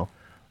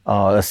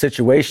 A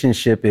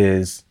situationship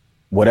is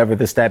whatever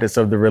the status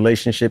of the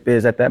relationship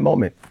is at that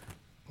moment,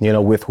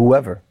 with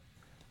whoever.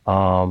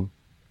 And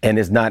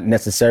it's not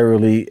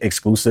necessarily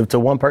exclusive to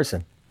one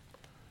person.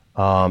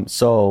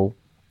 So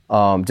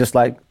just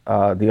like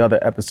the other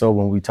episode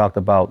when we talked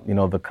about,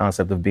 the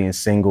concept of being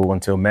single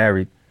until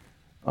married,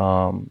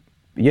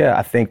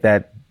 I think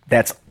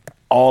that's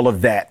all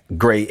of that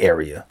gray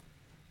area,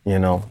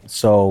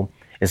 So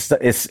it's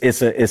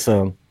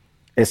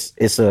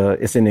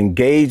an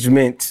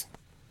engagement,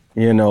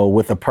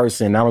 with a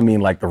person. I don't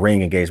mean like the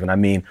ring engagement. I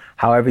mean,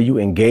 however you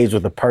engage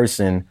with a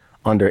person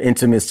under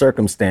intimate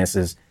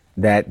circumstances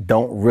that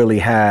don't really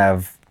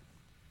have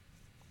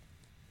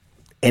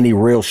any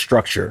real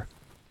structure.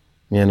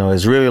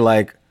 It's really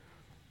like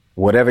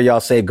whatever y'all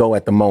say go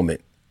at the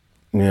moment.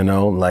 You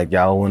know, like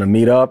y'all want to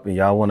meet up and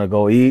y'all want to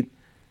go eat.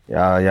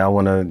 Y'all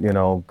want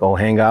to, go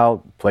hang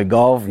out, play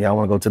golf. Y'all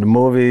want to go to the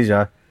movies.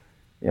 Y'all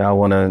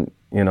want to,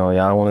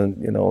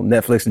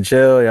 Netflix and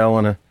chill. Y'all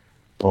want to,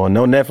 or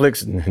no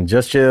Netflix and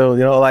just chill.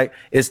 Like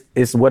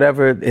it's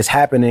whatever is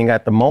happening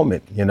at the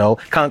moment.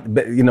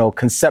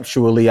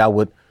 Conceptually, I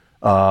would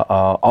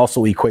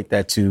also equate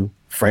that to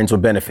friends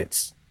with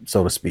benefits,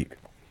 so to speak.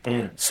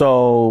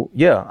 So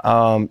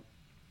yeah,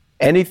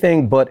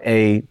 anything but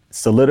a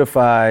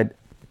solidified,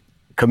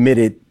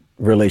 committed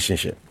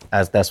relationship,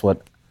 as that's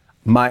what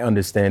my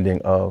understanding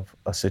of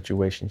a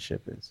situationship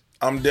is.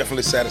 I'm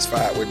definitely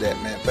satisfied with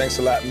that, man. Thanks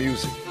a lot,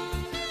 music.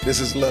 This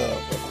is Love,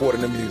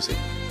 according to music.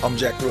 I'm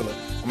Jack Rilla.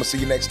 I'm gonna see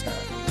you next time.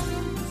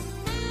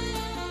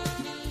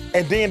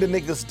 And then the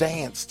niggas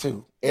dance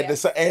too,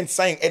 and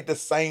sang at the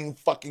same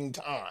fucking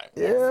time.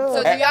 Yeah.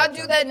 So do y'all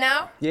do that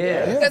now?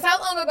 Yeah. Because how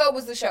long ago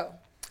was the show?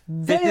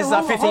 This is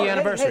our 15th year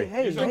anniversary.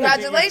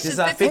 Congratulations. This is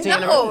our 15th 15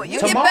 anniversary. You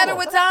get better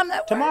with time.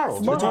 That Tomorrow,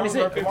 the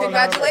 26th.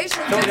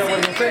 Congratulations. Told y'all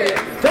wasn't gonna say it.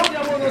 Told y'all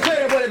wasn't gonna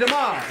say it, but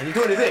tomorrow. And the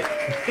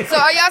 26th. So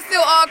are y'all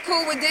still all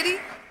cool with Diddy?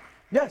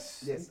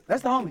 Yes.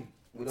 That's the homie.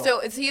 So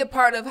is he a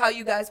part of how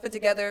you guys put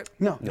together?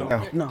 No.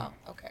 Oh,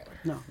 okay.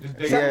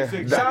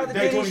 Shout out to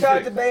Diddy, shout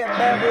out to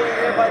Bad Boy,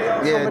 everybody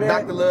else over there.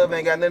 Dr. Love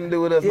ain't got nothing to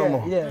do with us no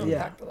more.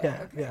 Yeah.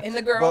 And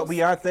the girls? But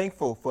we are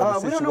thankful for the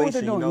we don't know what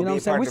they're situation, doing, you know what I'm being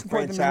saying? part We of the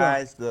support them as well.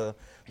 franchise,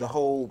 the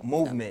whole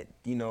movement.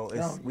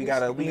 We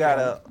got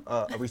a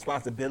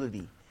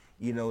responsibility,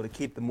 to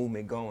keep the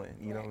movement going.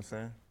 You know what I'm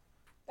saying?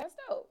 That's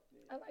dope.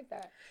 I like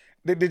that.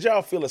 Did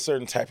y'all feel a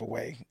certain type of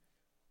way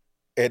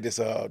at this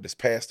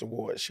past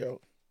award show?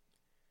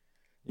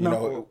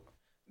 Nah,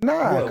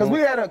 because we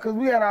had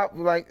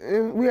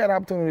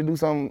opportunity to do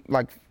something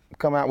like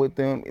come out with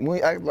them.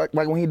 Like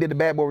when he did the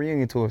Bad Boy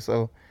reunion tour,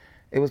 so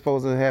it was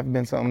supposed to have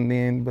been something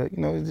then, but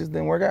it just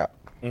didn't work out.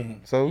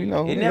 So It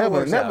never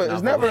works out.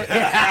 it's never any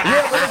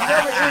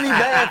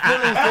bad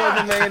feelings towards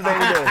him or anything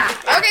to do.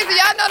 Okay, so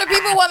y'all know the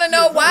people want to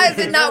know why is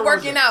it not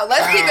working out.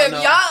 Let's keep it.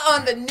 Y'all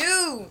on the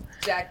new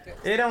Jack.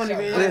 It don't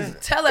even.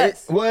 Tell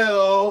us.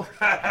 Well,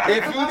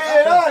 if you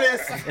being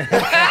honest,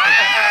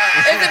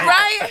 Is it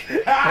Brian?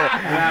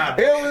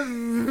 it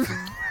was.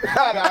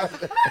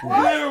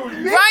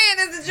 Brian,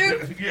 is it you?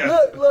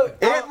 Look.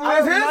 It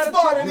was his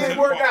fault it didn't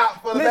work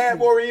out for the Bad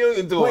Boy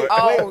reunion tour.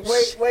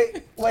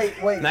 Wait.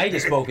 Nah, he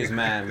just spoke his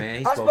mind, man.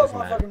 He I spoke spoke his my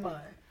mind. fucking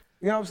mind.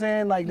 You know what I'm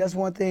saying? Like that's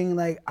one thing.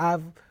 Like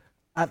I've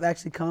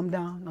actually calmed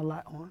down a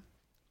lot on.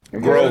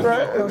 Growth. You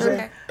know what I'm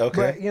saying?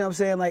 Okay. But you know what I'm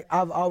saying? Like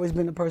I've always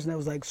been the person that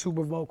was like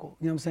super vocal.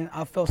 You know what I'm saying?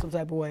 I felt some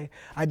type of way.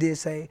 I did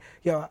say,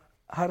 yo,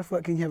 how the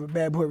fuck can you have a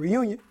Bad Boy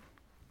reunion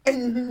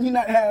and you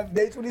not have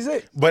Day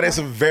 26? But it's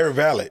very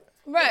valid.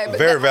 Right. But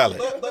Very valid.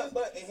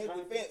 But in his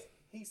defense,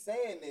 he's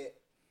saying that,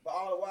 but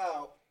all the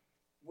while,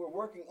 we're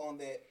working on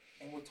that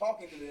and we're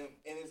talking to them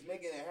and it's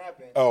making it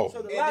happen. Oh. So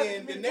and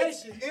then the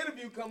next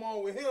interview come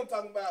on with him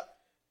talking about,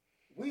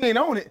 we ain't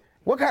on it.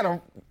 What kind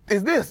of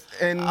is this?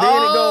 And then it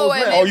goes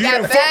and left. Oh, it you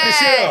got done fucked the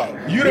shit bad.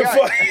 up. You done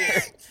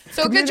fucked.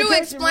 So could you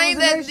explain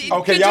that? Okay,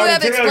 Could y'all you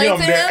have didn't tell explained him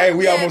to that, him? hey,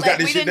 we almost got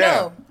this we shit didn't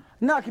down.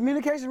 know. No,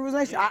 communication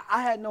relation.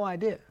 I had no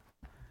idea.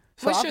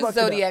 So What's I your fucked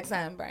it up. zodiac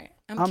sign, Brian?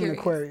 I'm I'm curious. an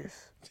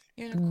Aquarius.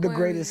 You're an The Aquarius.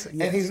 greatest. And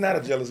Yes. he's not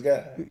a jealous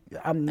guy.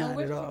 I'm Now, not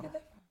where at did you all.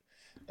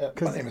 get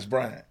that My name is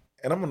Brian,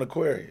 and I'm an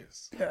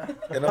Aquarius. Yeah.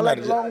 And I I'm like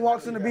not a long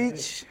walks on the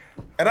beach.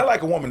 And I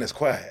like a woman that's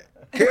quiet.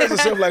 Carries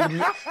herself like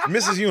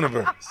Mrs.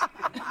 Universe.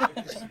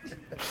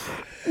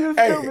 You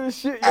Hey, stupid as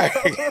shit.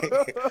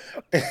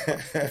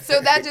 So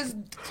that just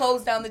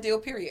closed down the deal,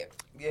 period.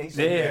 Yeah, he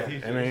said Yeah.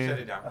 He I mean, shut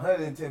it down.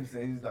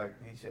 110%. He's like,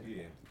 he shut it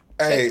down.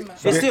 Hey, Check him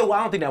out. but still,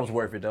 I don't think that was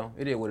worth it though.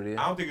 It is what it is.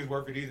 I don't think it's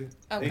worth it either.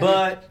 Okay.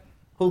 But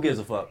who gives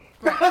a fuck?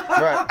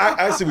 right.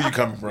 I see where you're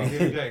coming from. New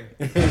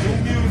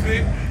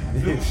music,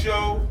 new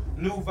show,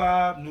 new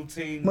vibe, new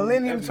team.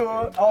 Millennium everything.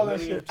 tour, all that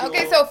Millennium shit. tour.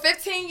 Okay, so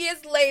 15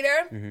 years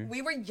later,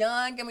 we were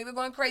young and we were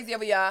going crazy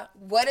over y'all.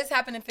 What has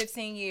happened in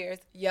 15 years?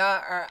 Y'all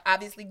are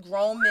obviously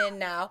grown men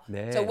now.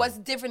 Yeah. So what's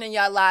different in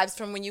y'all lives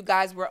from when you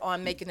guys were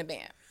on making the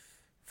band?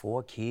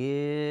 4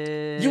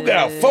 kids. You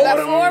got 4 of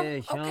them?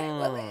 Okay, Young.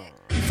 well,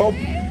 4.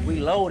 We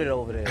loaded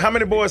over there. How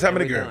many boys? How And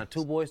many we done girls?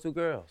 2 boys, 2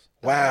 girls.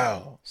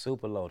 Wow.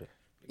 Super loaded.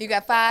 you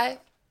got 5?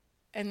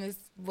 And this,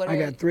 what I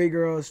are got 3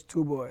 girls,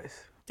 2 boys.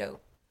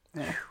 dope.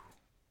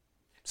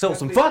 So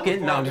some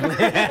fucking. No, I'm just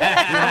A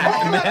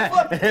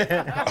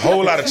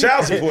whole lot of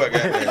child support,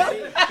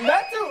 goddamn.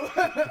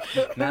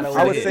 not over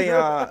I would there. say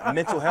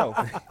mental health.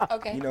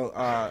 Okay.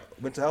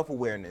 Mental health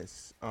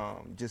awareness.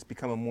 Just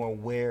becoming more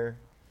aware.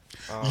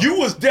 You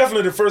was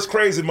definitely the first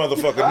crazy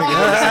motherfucker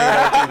nigga ever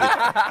seen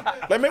on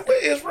TV. Like, man,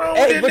 what is wrong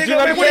with Hey, this but nigga? you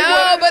know Man, what-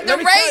 No, but the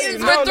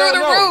ratings went through the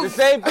The roof.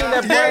 same thing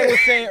that Brian was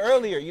saying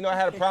earlier. I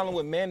had a problem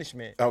with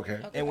management. Okay.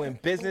 And when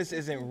business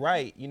isn't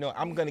right,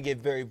 I'm gonna get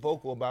very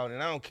vocal about it.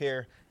 And I don't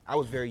care. I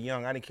was very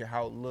young. I didn't care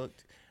how it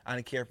looked. I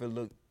didn't care if it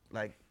looked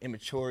like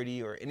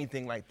immaturity or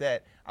anything like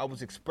that. I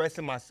was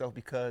expressing myself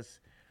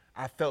because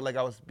I felt like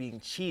I was being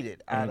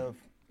cheated out of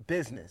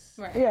business.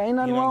 Right. Yeah, ain't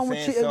nothing You know wrong what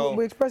with, I'm saying?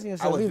 with expressing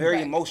yourself. I was either. very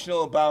Right.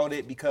 emotional about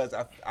it because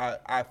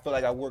I feel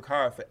like I work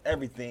hard for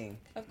everything.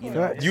 You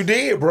know, Right. You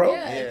did, bro.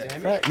 Yeah.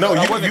 Right. No,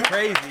 I you wasn't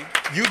crazy.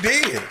 you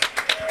did.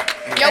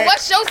 Yo,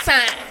 what's your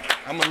sign?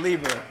 I'm a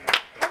Libra.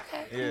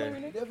 Okay. Yeah.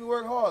 You definitely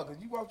work hard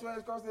because you walked your ass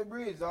across that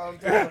bridge all the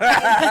time.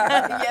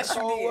 Yes,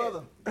 you Cold did.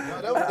 weather.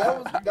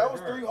 No, that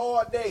was 3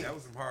 hard days. That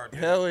was some hard.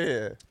 Hell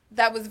yeah.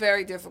 That was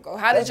very difficult.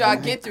 How did y'all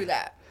get through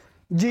that?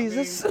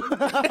 Jesus.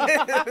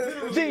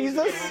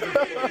 Jesus. At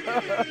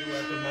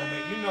the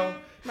moment, you know,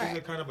 Right. there's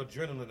a kind of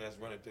adrenaline that's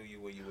running through you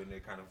when you in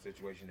that kind of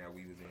situation that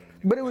we was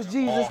in. But it was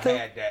We all Jesus, too.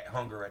 had that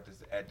hunger at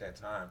that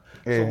time.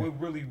 Yeah. So it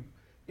really,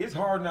 it's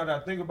hard now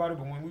that I think about it.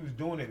 But when we was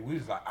doing it,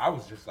 I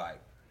was just like,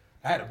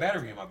 I had a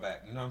battery in my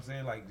back. You know what I'm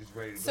saying? Like just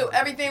ready to So go.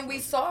 everything we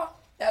saw,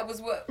 that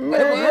was what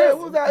Yeah, it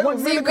was. it was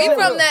See, really we good.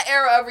 from that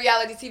era of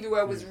reality TV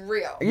where it was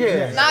real.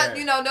 Yeah. Not,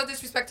 no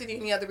disrespect to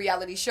any other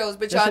reality shows,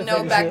 but That y'all shit know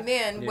fake as back shit.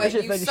 then That what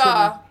shit you fake as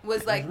saw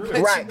was like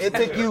Right. It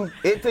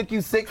took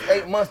you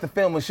 6-8 months to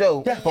film a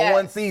show for Yes.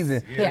 one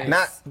season, Yes.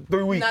 not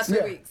 3 weeks. not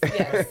 3 weeks.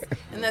 Yes.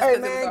 And that's Hey, because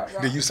it was man. all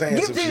wrong. Did you saying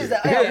Give some Jesus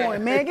shit? an air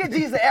horn, man. Give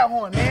Jesus an air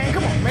horn, man.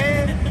 Come on,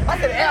 man. I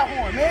said air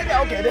horn,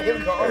 man. Okay, there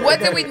we go. What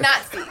did we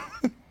not see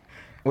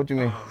What you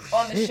mean?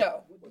 on the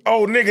show?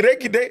 Oh,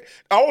 nigga, they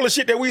all the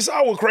shit that we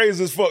saw was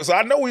crazy as fuck. So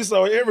I know we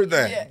saw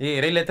everything. Yeah.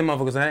 Yeah, they let them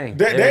motherfuckers hang.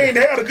 They ain't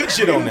had the good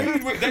shit on there.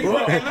 Let me tell you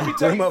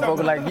something.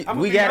 motherfucker like, I'm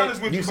we be got it,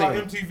 honest with you you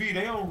about sing it. MTV.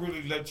 They don't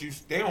really let you.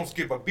 They don't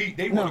skip a beat.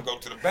 They want to go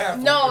to the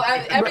bathroom. No,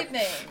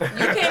 everything. You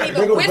can't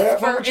even go whisper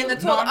bathroom? in the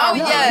No, toilet. no, Oh no,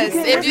 yes, you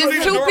if can't. there's Leave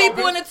the two door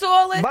people open. in the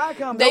toilet, Bye,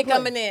 come, they don't play.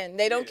 coming in.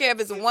 They don't care if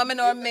it's a woman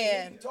or a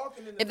man.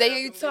 If they hear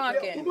you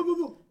talking.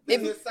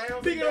 If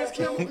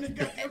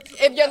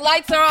your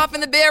lights are off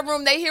in the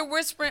bedroom, they hear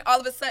whispering, all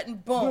of a sudden,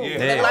 boom,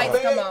 Yeah. the lights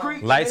come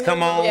on. Lights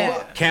come on,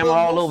 Yeah. camera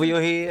all over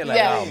your head. Like,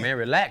 Yeah. oh man,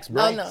 relax,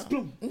 bro. Oh no!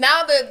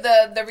 Now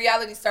the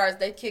reality stars,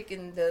 they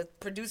kicking the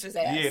producers'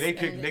 ass. Yeah, they and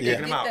kicking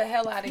get them out. the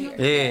hell out of here.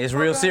 Yeah, it's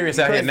real serious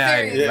out here now.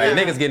 serious. Like Yeah.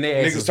 niggas getting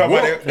their asses Niggas talk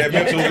about whooped. that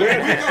mental We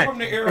awareness. come from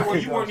the era where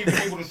you weren't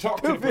even able to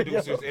talk to the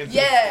producers and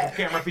Yeah. the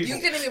camera people.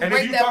 You couldn't even and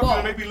break if you that talk wall.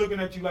 to them, they be looking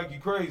at you like you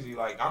crazy.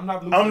 Like I'm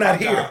not. I'm not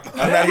here.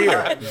 I'm not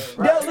here.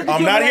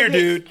 I'm not here,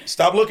 dude.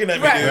 Stop looking at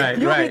me, Right. dude. Right,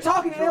 You'll be right.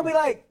 talking and they'll be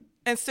like,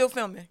 And still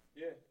filming.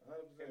 Yeah,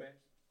 100%, man.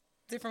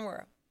 Different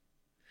world.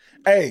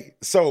 Hey,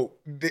 so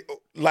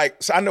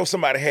I know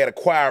somebody had a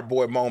choir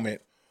boy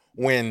moment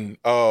when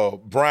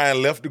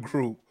Brian left the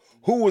group.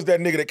 Who was that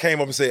nigga that came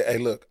up and said, "Hey,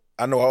 look,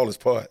 I know all his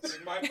parts."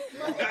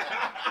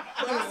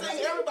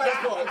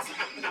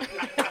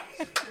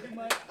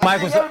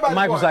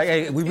 Mike was like,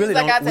 hey, we really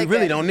like, "I'll don't, we take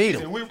really that." don't need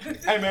him.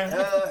 Hey man,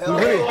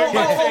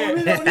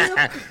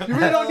 you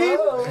really don't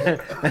need him?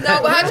 No,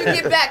 but how'd you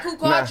get back? Who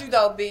called you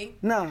though, B?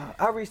 Nah,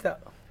 I reached out.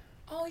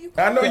 Oh, you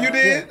I called know you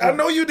did. I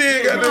know you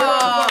did. Goddamn.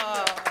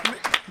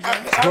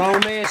 Oh, Grown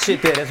man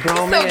shit there. That's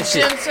grown man so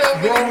shit. gentle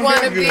when you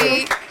want to be. You know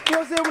what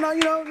I'm saying? When I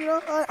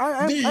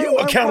You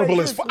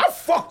accountable as fuck. I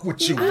fuck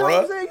with you, You know what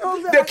I'm bruh. saying? You know what I'm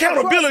saying? The I trust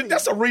accountability, you.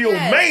 that's a real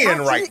Yeah,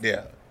 man right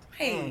there.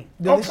 Hey,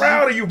 I'm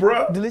proud of you,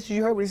 bruh. Delicious,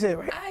 you heard what he said,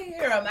 right? I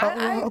hear him.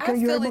 I Okay,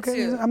 you feel heard. it Okay,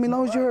 too. I mean,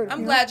 long as you heard. I'm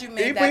you know? glad you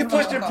made He that.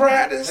 pushed your call.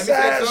 pride to the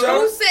side, Who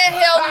yo. said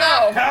hell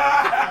no?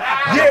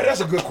 Yeah,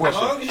 that's a good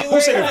question.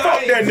 Who said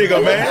fuck that nigga,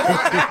 man?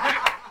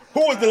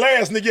 Who was the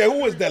last nigga? Yeah,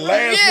 who was the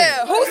last Yeah,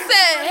 nigga? who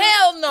said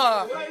hell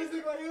no?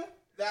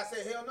 Did I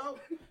say hell no?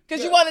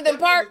 Because you wanted them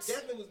parts?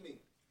 Definitely was me.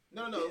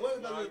 No, it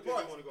wasn't about the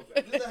parts.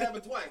 This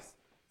happened twice.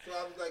 So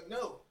I was like,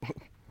 no.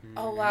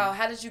 Oh wow,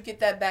 how did you get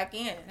that back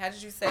in? How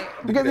did you say?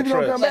 Because if you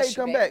don't trust. come back, Bless you you,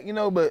 come baby. back, you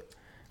know, but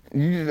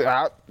you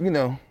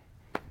know.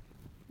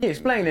 Yeah,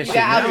 explain that shit.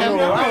 got man.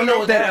 out I don't know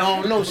what that I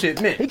don't know shit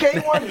meant. He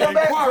came wanted to come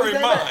back. Inquiring he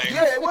came back. mind.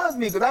 Yeah, it was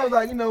me, because I was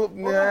like, you know,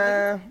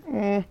 nah.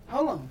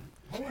 Hold on.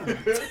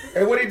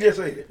 Hey, what did he just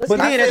say? But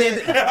then at the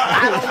end,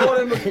 I don't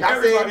want him to. I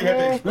Everybody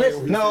had to said, explain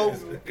what he no,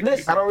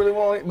 Listen, I don't really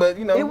want it, but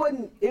you know. it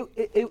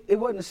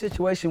wasn't a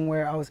situation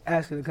where I was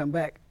asking to come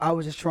back. I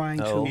was just trying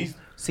no. to.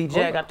 See,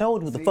 Jack, I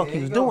told you what the fuck he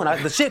was doing.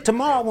 The shit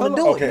tomorrow I want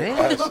to do Okay. it,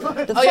 man.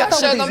 The Oh, y'all fuck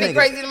sure up with gonna be these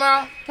crazy niggas?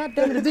 tomorrow? God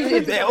damn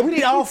it, we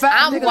need all 5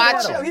 I'm niggas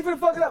watching. together. He finna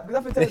fuck it up,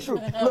 because I'm finna tell the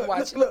truth. Look,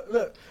 watching.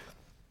 look.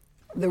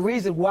 The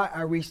reason why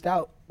I reached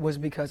out was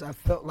because I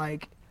felt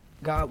like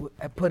God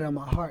had put it on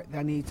my heart that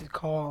I needed to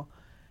call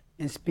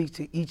and speak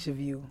to each of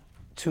you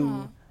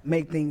to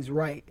make things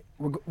right,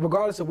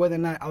 regardless of whether or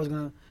not I was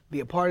gonna be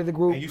a part of the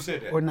group And you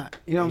said that. or not.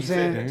 You know what I'm You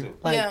said saying? that too.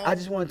 Like Yeah. I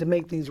just wanted to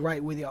make things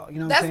right with y'all. You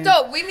know what That's I'm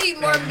saying? dope. We need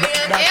more men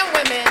and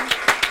women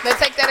that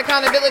take that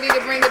accountability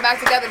to bring it back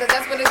together, because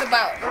that's what it's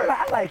about.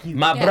 I like you.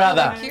 My Yeah,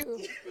 brother. thank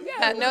you.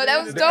 Yeah, no,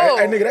 that was Hey, dope.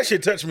 hey, nigga, that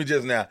shit touched me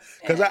just now.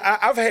 Cause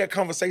I've had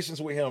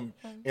conversations with him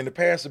in the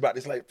past about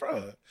this. Like,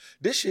 bro,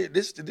 this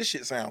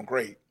shit sound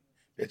great.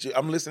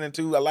 I'm listening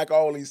to. I like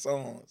all these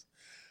songs,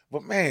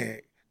 but man,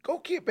 go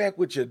get back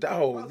with your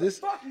dog.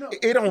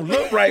 It don't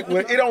look right.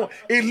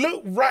 It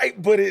look right,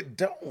 but it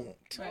don't.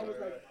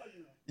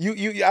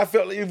 I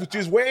felt it was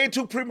just way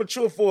too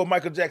premature for a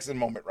Michael Jackson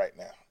moment right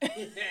now.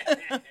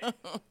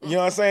 You know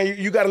what I'm saying?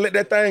 You got to let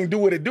that thing do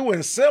what it do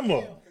and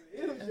simmer.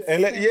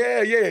 And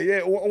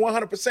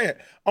 100%.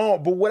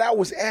 But what I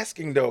was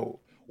asking though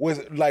was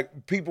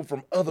like people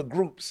from other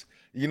groups,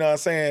 you know what I'm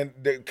saying,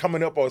 that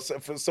coming up or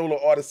for solo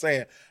artists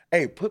saying,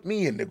 "Hey, put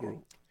me in the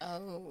group."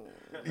 Oh,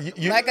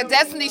 You, like a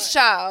Destiny's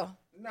Child.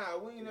 Nah,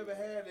 we ain't never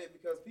had that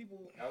because people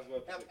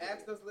have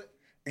asked us that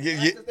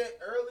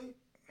early,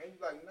 and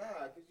you're like, nah,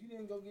 because you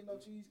didn't go get no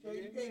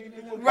cheesecake. You can't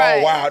get no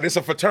Right. Oh wow, this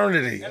a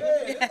fraternity. Yeah,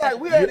 it's like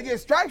we had to get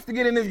stripes to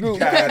get in this group.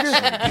 You can't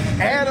just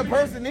add a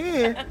person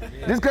in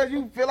just because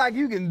you feel like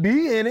you can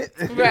be in it.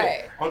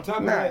 Right. On top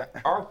of that,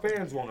 our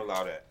fans won't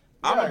allow that.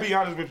 I'm gonna be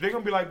honest with you. They're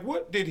gonna be like,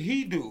 "What did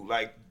he do?"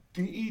 Like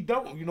he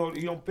don't, he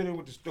don't fit in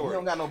with the story. You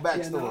don't got no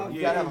backstory.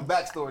 You gotta have a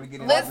backstory to get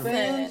in. Listen,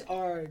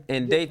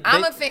 And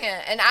I'm a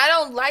fan, and I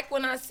don't like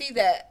when I see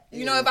that.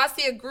 You know, if I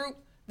see a group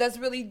that's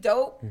really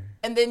dope,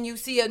 and then you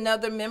see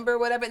another member,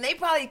 whatever, and they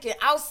probably can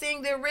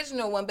out-sing the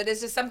original one, but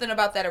it's just something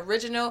about that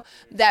original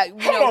that, you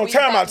know, Hold on, we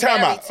time got out.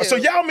 married to. So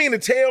y'all mean to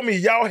tell me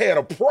y'all had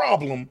a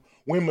problem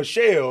when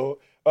Michelle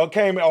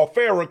came in, or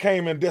Farrah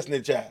came in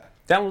Destiny Child?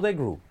 That was their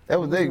group. That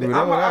was their group.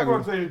 I'm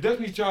gonna say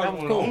Destiny Child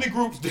was one of the only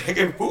groups that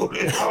can pull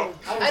it out.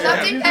 And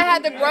I think that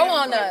had to grow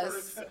on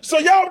us. So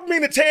y'all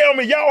mean to tell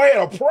me y'all had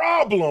a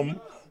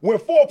problem when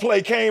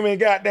Foreplay came in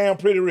goddamn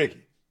Pretty Ricky?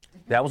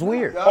 That was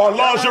weird. Or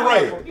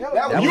Lingerie?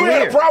 That You was had a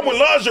weird. problem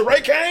when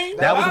Lingerie came?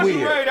 That was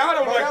weird. I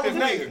don't like this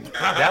name.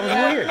 That was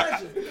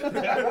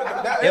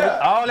weird.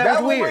 All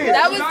that was weird.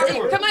 That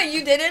was, come on,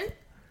 you didn't?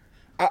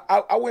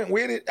 I went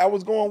with it. I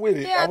was going with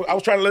it. Yeah. I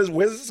was trying to listen.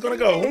 Where's this gonna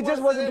go? It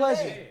just wasn't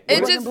pleasant.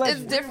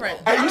 It's different.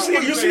 Hey, you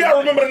see, I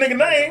remember the nigga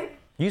name.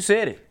 You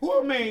said it. Who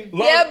I mean?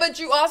 Yeah, but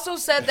you also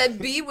said that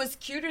B was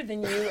cuter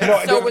than you, and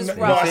No, so was no,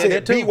 Rob. I said said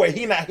that too. B-Way.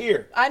 He not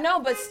here. I know,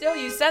 but still,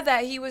 you said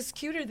that he was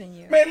cuter than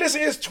you. Man, listen,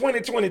 it's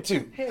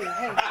 2022. All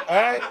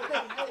right?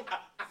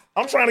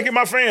 I'm trying to get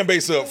my fan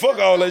base up. Fuck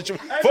all that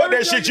shit. Fuck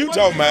that shit you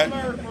talking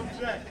about.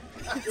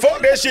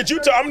 Fuck that shit you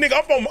talking. I'm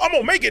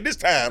gonna make it this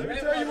time.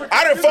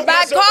 I didn't fuck By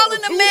myself calling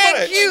over a too man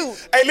much.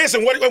 cute. Hey,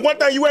 listen, one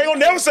thing you ain't gonna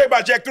never say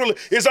about Jack Thriller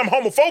is I'm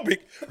homophobic.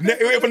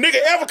 If a nigga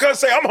ever comes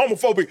say I'm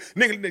homophobic,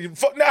 nigga,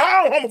 fuck, now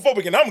how I'm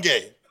homophobic and I'm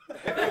gay?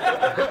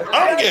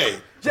 I'm gay.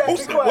 Jack, Who be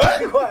said quiet, what?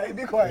 be quiet,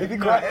 be quiet, be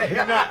quiet. He's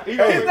not. He's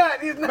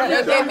not.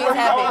 Your game He is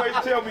happy. always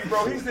tell me,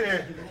 bro. He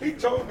said he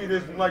told me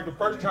this like the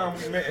first time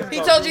we met.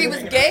 He told you he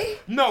was gay?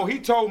 No, he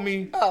told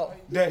me Oh.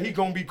 that he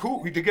gonna be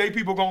cool. The gay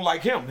people gonna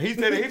like him. He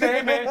said,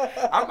 hey man,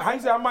 he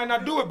said I might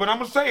not do it, but I'm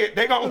gonna say it.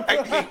 They gonna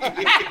like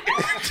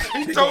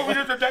me. He told me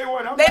this the day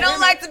one. They don't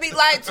like to be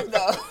lied to,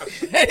 though.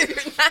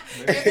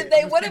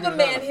 What if a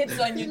man hits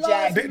on you,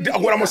 Jack?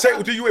 What I'm gonna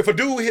say to you, if a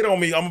dude hit on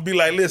me, I'm gonna be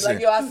like, listen.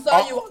 Like, yo, I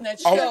saw you on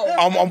that show.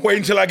 I'm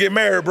waiting till I get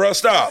married, bro.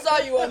 Stop. I saw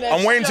you on that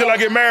I'm waiting show. till I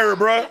get married,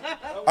 bro.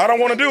 I don't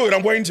want to do it.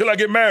 I'm waiting till I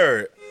get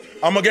married.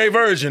 I'm a gay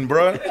virgin,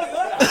 bro.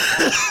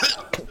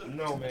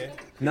 No, man.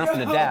 Nothing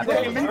to die for.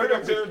 Right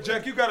up there,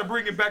 Jack. You gotta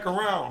bring it back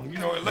around, and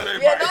let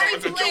everybody Yeah, know don't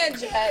it's a be playing,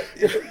 joke. Jack.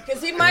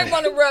 Because he might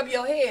want to rub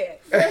your head.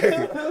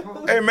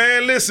 Hey,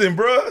 man, listen,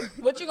 bro.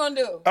 What you gonna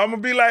do? I'm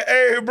gonna be like,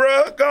 hey,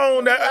 bro, go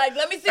on now. Like,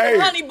 let me see hey,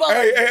 the honey bun.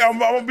 Hey, I'm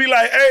gonna be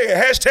like, hey,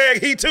 hashtag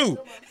he too.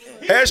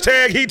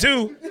 Hashtag he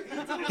too.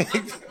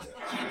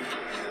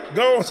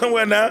 Go on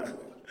somewhere now.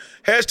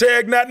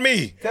 Hashtag not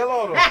me. Tell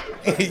all them.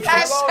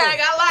 Hashtag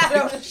I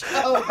lied on the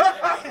show.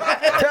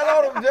 Tell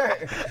all them,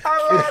 Jack.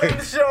 I lied on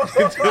the show.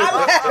 I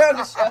lied on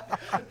the show.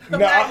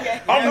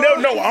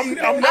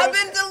 I've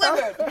been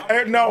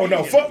delivered.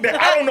 No, fuck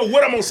that. I don't know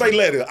what I'm gonna say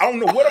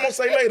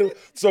later.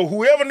 So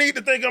whoever need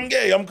to think I'm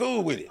gay, I'm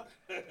cool with it.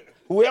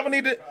 Whoever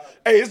need to,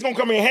 hey, it's gonna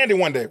come in handy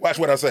one day. Watch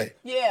what I say.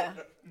 Yeah.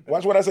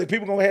 Watch what I say.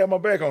 People gonna have my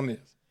back on this.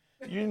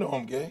 You know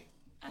I'm gay.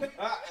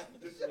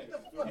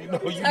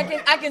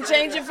 I can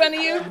change in front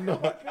of you.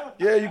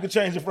 Yeah, you can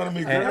change in front of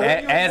me, girl.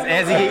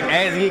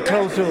 As he get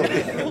close to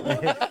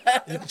him.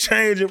 You can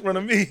change in front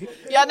of me.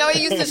 Y'all know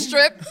he used to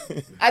strip.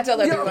 I tell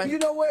Yo, everyone. you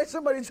know what?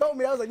 Somebody told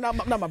me. I was like, not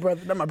my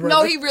brother, not my brother.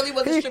 No, he really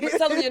was a stripper.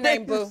 Tell him your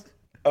name, boo.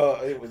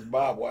 It was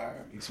barbed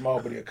wire. He's small,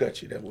 but he'll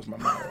cut you. That was my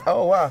motto.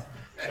 Oh wow.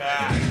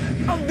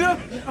 I'm done.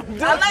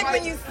 I like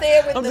when you say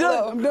it with I'm the done.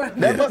 little. I'm done.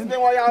 That must have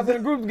been why y'all was in a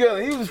group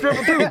together. He was a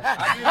stripper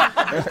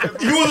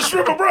too. You was a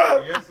stripper,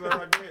 bro. Yes, sir,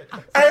 I did.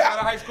 Fresh out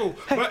of high school.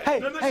 But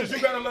listen,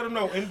 you gotta let them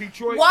know. In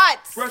Detroit, What?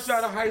 fresh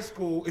out of high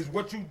school is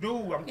what you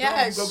do. I'm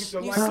Yes, telling you, go get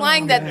your you life.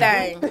 slang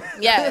that thing.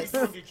 Yes.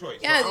 In Detroit,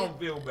 so Yes. I don't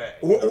feel bad.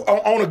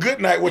 On a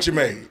good night, what you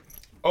made?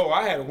 Oh,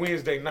 I had a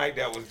Wednesday night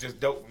that was just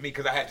dope for me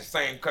because I had the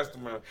same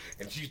customer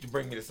and she used to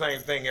bring me the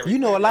same thing every You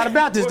know a lot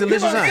about this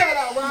delicious huh?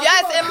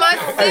 Yes, in my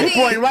He city.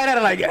 pointing right at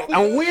it like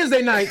on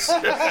Wednesday nights.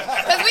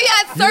 Because we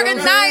had certain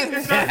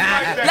nights.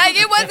 Like,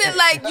 it wasn't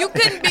like you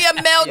couldn't be a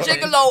male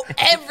gigolo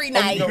every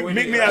night. Meet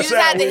me You just outside.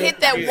 had to Will. hit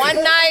that one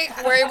night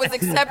where it was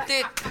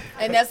accepted,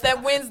 and that's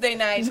that Wednesday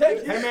night. He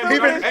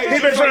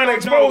been trying to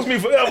expose me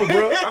forever,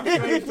 bro. I'm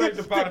still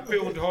sanctified and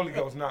filled with the Holy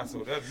Ghost now, so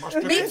that's my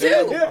strip. Me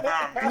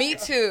too. Me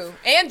too.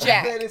 And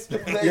Jack.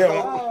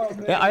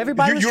 Yeah.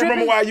 Everybody was You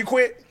remember stripping. why you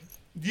quit?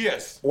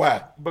 Yes.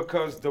 Why?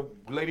 Because the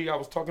lady I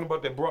was talking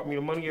about that brought me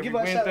the money every Give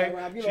her a shout Wednesday,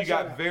 out, Rob. Give her she a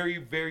shout got out. very,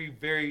 very,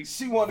 very,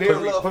 She wanted very a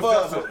little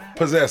possessive.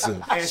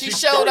 Possessive. And She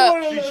showed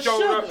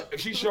up.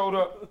 She showed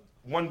up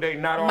one day,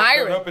 not all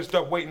Myron. done up and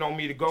stuff, waiting on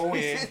me to go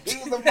in. He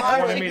was a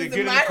Myron. Wanted me to get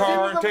in the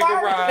car and take a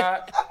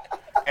ride.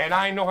 And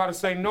I didn't know how to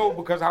say no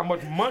because how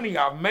much money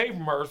I made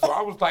from her. So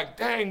I was like,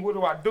 dang, what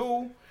do I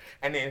do?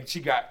 And then she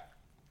got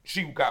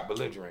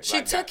belligerent.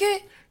 She took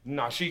it?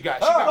 No, she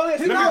got. yeah,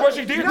 she got what it.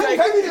 she did No, take.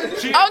 baby.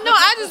 She, Oh no,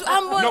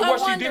 I'm no, what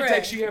she wondering. did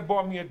take, she had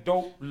bought me a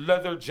dope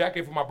leather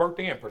jacket for my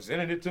birthday and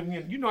presented it to me.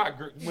 And you know how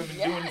women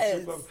doing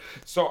this stuff.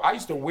 So I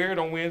used to wear it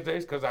on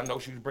Wednesdays because I know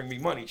she would bring me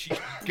money. She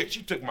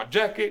took my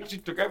jacket, she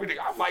took everything.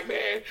 I'm like,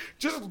 man,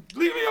 just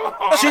leave me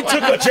alone. She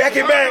took her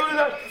jacket back.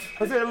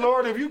 I said,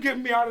 Lord, if you get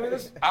me out of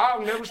this,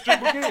 I'll never strip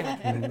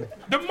again.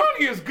 The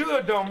money is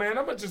good though, man.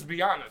 I'm gonna just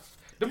be honest.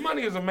 The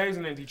money is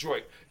amazing in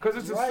Detroit because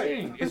it's a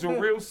scene. It's a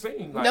real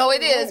scene. Like, No,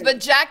 it is.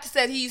 But Jack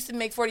said he used to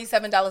make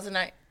 $47 a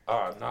night.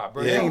 Nah,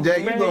 bro. Yeah. Man, Jack,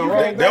 you doing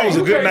right. That was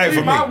a good night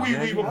for My me.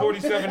 weed for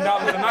 $47 a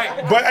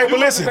night. But hey, You but have to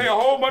listen. pay a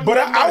whole bunch But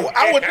of money.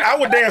 I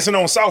would dancing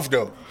on South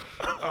though.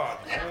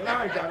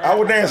 I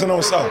was dancing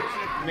on South.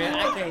 Man,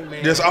 I can't,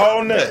 man. Just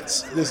all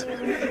nuts. Just,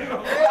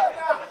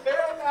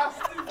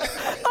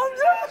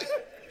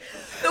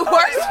 The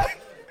worst.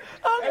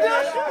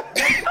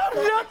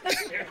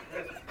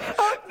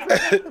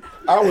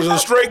 I was a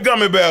straight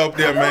gummy bear up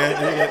there,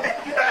 man.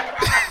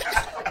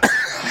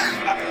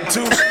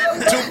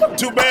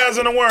 two bears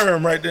and a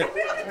worm right there.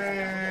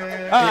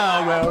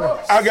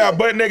 I got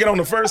butt naked on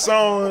the first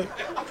song.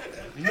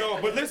 No,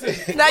 but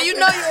listen. Now you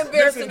know you're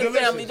embarrassing the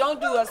Listen, family.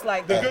 Don't do us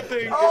like The that. good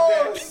thing is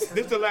that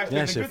this is the last thing.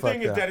 That The shit good thing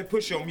fucked is up. that it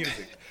pushed your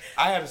music.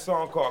 I had a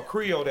song called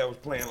Creole that was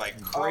playing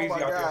like crazy out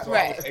there, so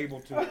I was Right. able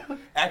to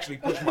actually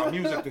push my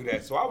music through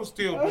that. So I was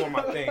still doing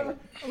my thing.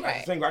 Right.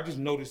 As a singer, I just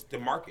noticed the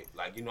market,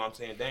 like you know what I'm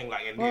saying, dang,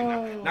 like, and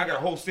then now I got a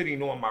whole city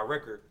knowing my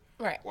record.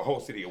 Right. Well, a whole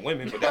city of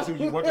women, but that's who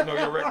you want to know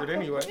your record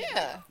anyway.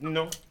 Yeah. You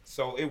know,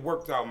 so it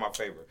worked out in my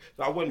favor.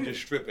 So I wasn't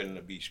just stripping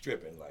to be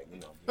stripping, like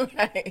you know.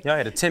 Right. Y'all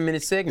had a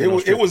 10-minute segment.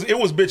 It was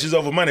bitches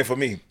over money for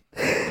me.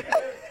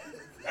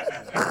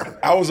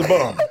 I was a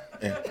bum.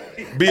 Yeah.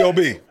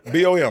 B.O.B.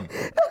 B.O.M.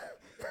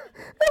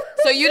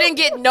 So you didn't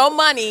get no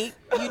money.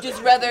 You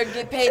just rather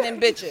get paid in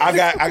bitches. I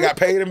got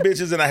paid in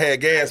bitches and I had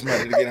gas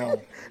money to get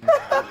home.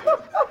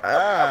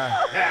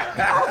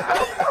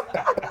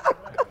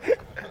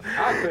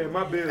 I pay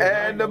my bills.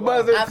 And the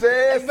buzzer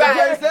says, Right.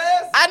 somebody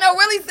says. I know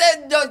Willie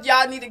said no,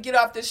 y'all need to get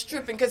off this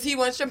stripping because he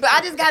wants stripping. But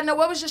I just gotta know,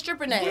 what was your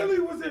stripper name? Willie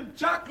was in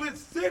Chocolate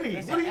City.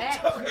 What are you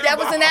talking That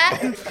was an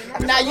act.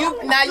 Now you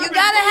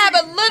gotta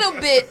have a little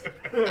bit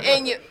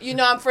in you. You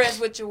know I'm friends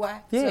with your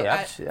wife. So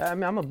Yeah, I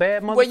mean, I'm a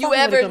bad motherfucker. Were you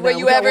ever- were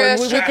you ever a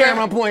What stripper?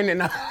 camera I'm pointing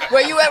now?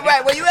 were you ever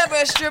right? Were you ever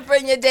a stripper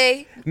in your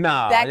day?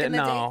 No, Back in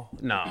the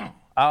no.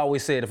 I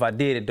always said if I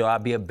did it though,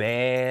 I'd be a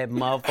bad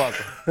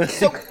motherfucker.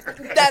 So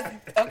that's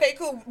okay.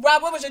 Cool.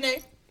 Rob, what was your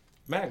name?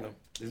 Magnum.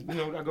 You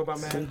know, I go by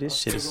Magnum. This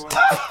shit is-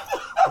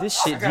 I This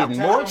shit got getting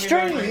time more on me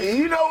extreme. now.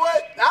 You know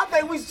what? I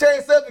think we should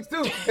change subjects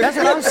too. That's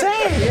what I'm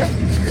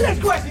saying. Next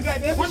question,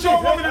 goddamn. What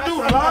y'all want me to do,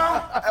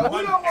 lie? And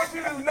we don't want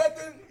you to do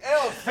nothing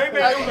else. Hey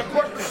man, it was a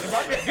question. If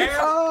I get gas,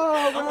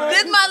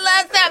 This is my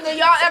last time. Did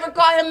y'all ever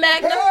call him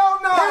Magnum? Hell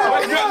no.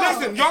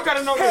 listen, y'all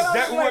gotta know this.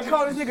 That Somebody was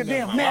call this nigga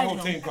damn my whole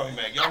Magnum. team call me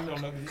Mag. Y'all know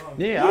nothing.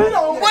 Yeah,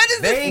 What does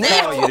They this ain't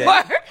stand call you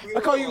that. for? I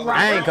call you Rob.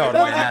 I ain't called It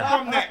him wasn't that.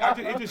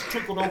 from that. It just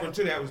trickled over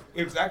into that.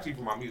 It was actually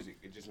from my music.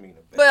 It just means.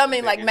 But I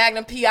mean, like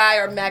Magnum PI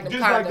or Magnum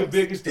Just like the condoms.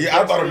 biggest. the Yeah, I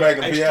best, thought of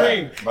Magnum PI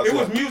extreme. It myself.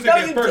 was music No,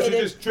 at you first. It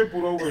didn't. just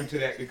trickled over into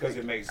that because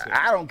it made sense.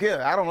 I don't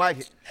care. I don't like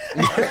it.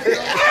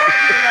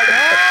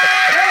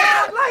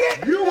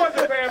 You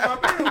wasn't paying my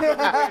bills.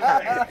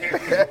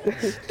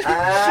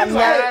 I'm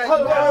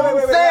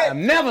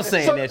I'm never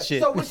saying that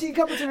shit. So when she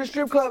come into the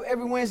strip club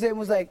every Wednesday and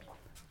was like,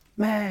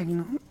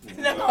 Magnum.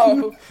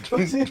 No.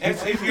 And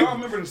if y'all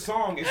remember the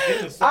song, it's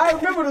in the song. I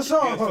remember the Yeah,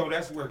 song. so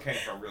that's where it came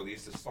from, really.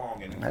 It's the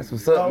song and That's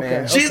what's up,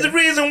 man. She's the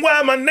reason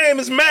why my name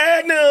is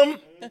Magnum.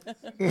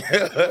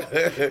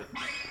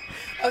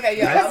 Okay,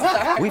 yeah, I'm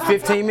sorry. We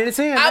 15 minutes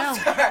in now. I'm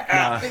sorry.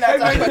 We're not Hey, talking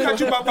man, you about got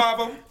you about 5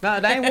 of them. Nah,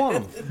 they ain't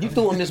want them. You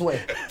threw them this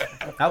way.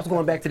 I was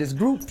going back to this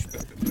group.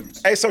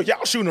 Hey, so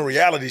y'all shooting a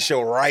reality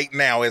show right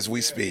now as we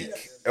speak.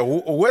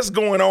 What's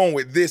going on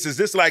with this? Is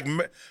this like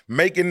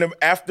making them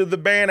after the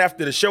band,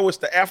 after the show? It's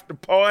the after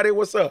party.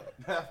 What's up?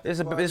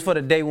 It's for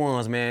the day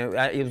ones, man.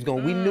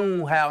 We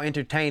knew how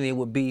entertaining it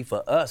would be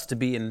for us to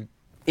be in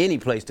any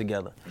place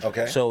together.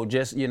 Okay. So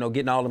just,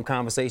 getting all them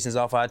conversations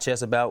off our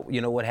chest about,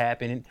 what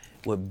happened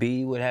with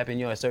B, what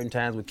happened, at certain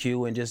times with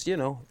Q, and just,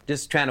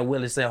 just trying to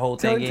will this whole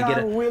thing Certain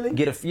time with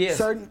Willie,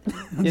 certain-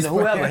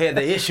 whoever had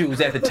the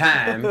issues at the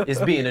time is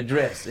being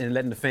addressed and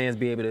letting the fans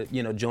be able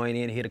to, join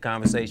in, hear the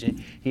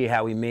conversation, hear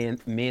how we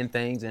mend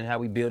things and how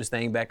we build this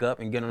thing back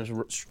up and get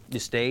on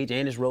this stage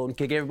and this road and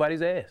kick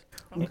everybody's ass.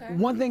 Okay.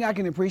 One thing I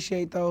can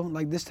appreciate though,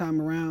 like this time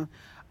around,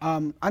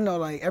 I know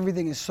like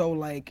everything is so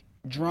like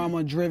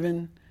drama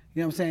driven.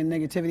 You know what I'm saying?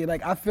 Negativity.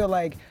 Like I feel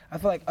like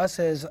us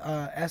as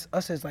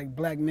like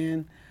black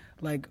men,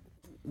 like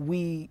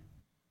we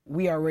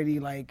we already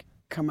like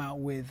come out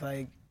with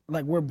like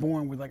we're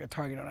born with like a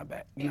target on our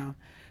back, you know.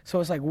 So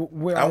it's like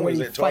we're I already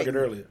was at Target fighting.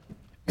 earlier.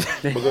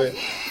 But go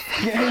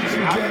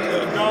ahead.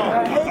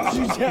 I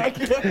hate you,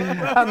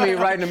 Jack. I mean,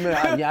 right in the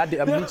middle. Yeah, I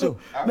did. Me too.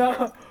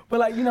 No, but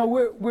like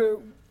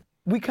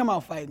we come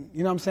out fighting.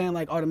 You know what I'm saying?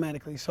 Like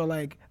automatically. So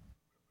like,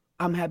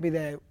 I'm happy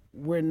that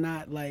we're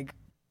not like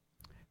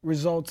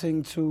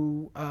resulting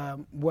to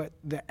what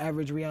the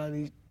average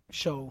reality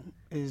show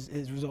is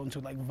resulting to,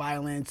 like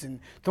violence and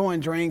throwing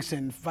drinks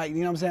and fighting.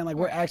 You know what I'm saying? Like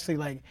we're actually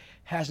like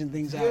hashing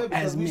things out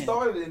as men. we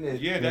started in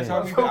it. Yeah, that's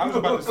how we. I was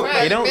about to say.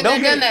 Right. Don't Been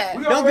get there, done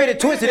that. don't get it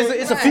twisted.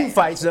 It's a few Right.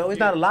 fights though. It's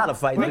not a lot of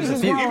fights. It's a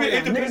few. Niggas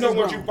It depends on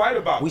what you fight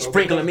about. We though,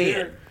 sprinkle because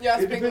them in. Yeah,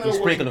 it depends on what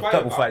sprinkle you a fight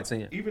couple about. fights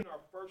in. Even our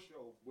first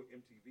show with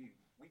MTV,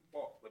 we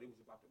fought, but it was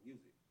about the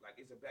music. Like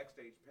it's a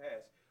backstage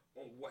pass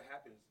on what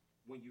happens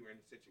when you're in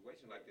a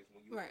situation like this.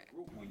 When you're in a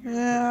group. When you're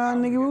Yeah,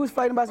 nigga, we was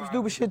fighting about some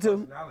stupid shit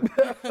too.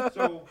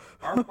 So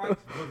our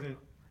fights wasn't.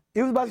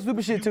 It was about some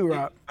stupid shit too,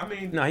 Rob. I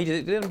mean, No, he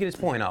just let him get his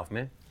point off,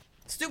 man.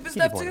 Stupid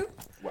stuff point. too?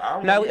 well, I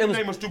don't No, know. it You was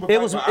name a stupid it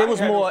fight, was but I it was ain't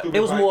had no more stupid it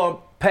was fight.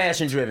 more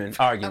passion-driven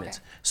arguments.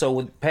 Okay. So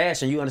with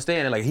passion, you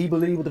understand it. Like he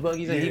believed what the fuck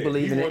he's saying, he Yeah,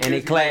 believed he in it, want and they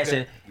this, he want clashing,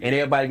 that. and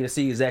everybody can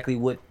see exactly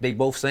what they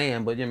both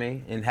saying, but you know what I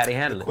mean, and how they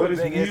handle it. But The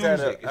it's thing is,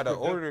 music. at an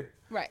older,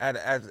 Right.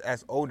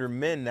 as older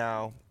men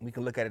now, we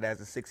can look at it as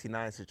a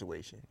 69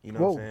 situation. You know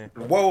what I'm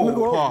saying?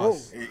 Whoa.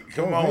 Pause.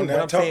 Come on now,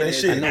 What I'm talk saying that is-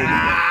 shit.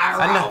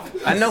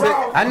 I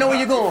know where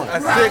you're going.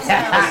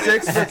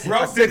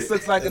 A six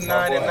looks like a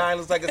nine, and nine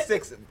looks like a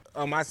six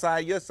on my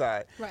side, your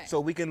side. Right. So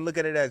we can look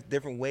at it as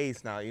different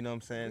ways now. You know what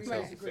I'm saying? So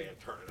agree,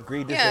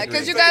 disagree. Yeah,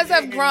 because you guys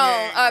have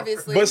grown,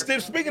 obviously. But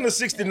Steve, speaking of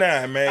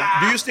 69,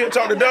 man, do you still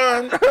talk to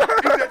Don?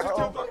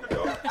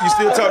 You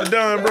still talk to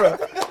Don, bro?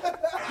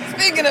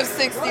 Speaking of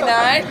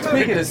 69.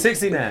 Speaking of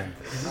 69,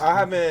 I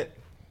haven't.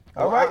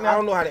 I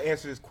don't know how to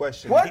answer this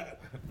question. What?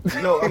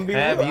 No, I'm being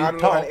Have real. you I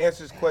don't know how talked? to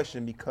answer this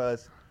question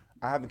because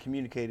I haven't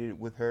communicated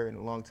with her in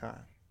a long time.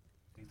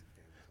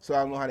 So I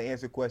don't know how to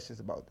answer questions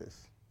about this.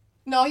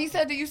 No, he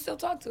said that you still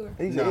talk to her.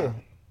 No.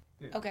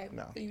 Okay.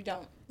 No. So you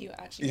don't. You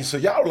actually don't. So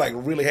y'all like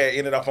really had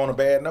ended up on a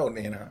bad note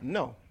then, huh?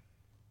 No.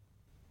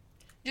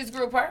 Just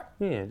grew apart?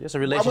 yeah, just a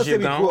I would say relationship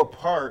we grew gone.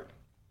 apart.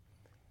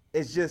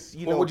 It's just,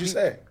 you know. What would you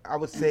say? I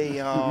would say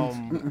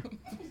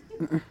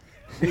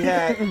we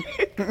had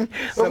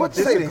some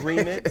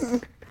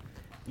disagreements.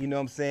 You know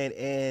what I'm saying?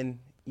 And,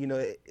 you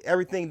know,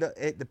 everything,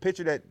 the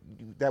picture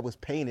that was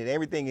painted,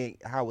 everything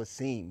how it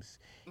seems.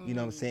 You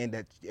know what I'm saying?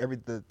 That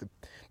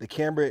the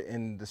camera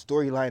and the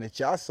storyline that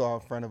y'all saw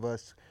in front of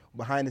us,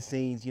 behind the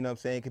scenes, you know what I'm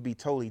saying, it could be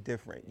totally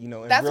different. You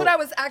know, That's what I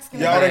was asking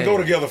Y'all about. didn't go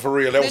together for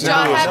real. That was Did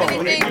y'all good. have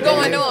anything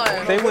going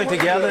on? They went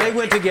together,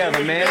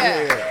 man.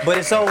 Yeah. But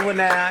it's over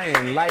now,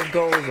 and life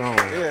goes on.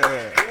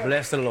 Yeah.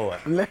 Bless the Lord.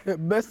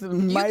 Best of the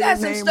You mighty got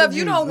some name stuff of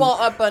you don't Jesus.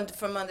 want up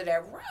from under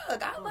that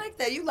rug. I like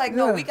that. You like,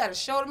 no, Yeah. we got a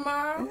show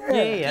tomorrow.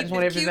 Yeah, I just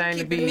want it cute, everything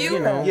to keep it be, mute. you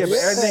know. Yeah, but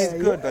everything's Yeah,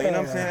 good though. You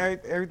know what I'm yeah. saying?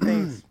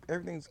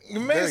 Everything's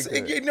Man, very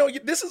good. you know,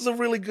 this is a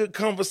really good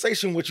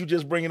conversation what you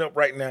just bringing up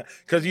right now.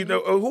 Because, you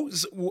know,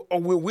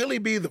 will Willie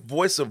be the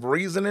voice of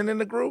reasoning in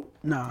the group?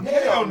 No.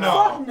 Hell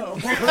no.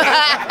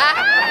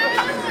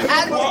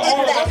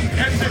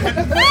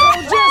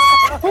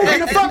 Get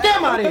the fuck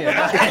out of here.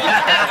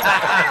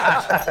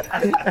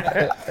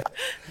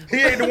 He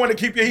ain't the one to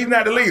keep you. He's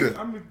not the leader.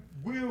 I mean,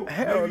 Will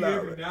Hell maybe no.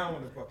 every now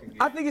and then fucking get.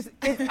 I think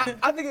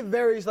I think it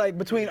varies like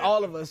between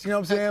all of us. You know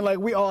what I'm saying? Like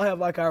we all have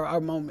like our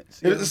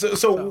moments. you know?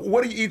 So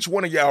what do each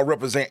one of y'all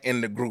represent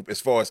in the group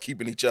as far as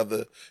keeping each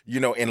other, you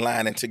know, in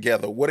line and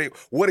together? What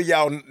are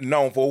y'all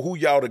known for? Who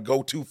y'all to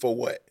go to for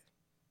what?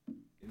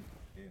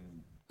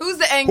 Who's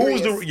the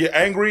angriest? You're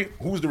angry?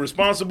 Who's the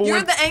responsible You're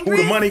one? the Who the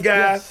angriest? money guy?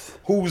 Yes.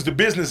 Who's the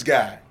business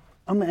guy?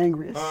 I'm the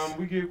angriest.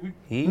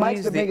 Mike's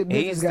He's the biggest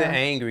business he's the guy.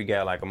 angry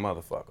guy like a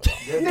motherfucker.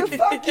 Nigga,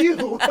 fuck you.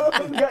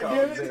 God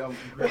damn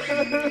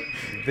it.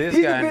 This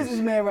He's guy a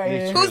businessman right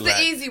here. Who's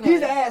the easy one? He's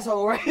the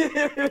asshole right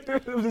here.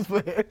 I'm just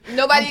playing.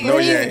 Nobody No,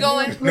 he's you ain't.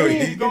 going. No,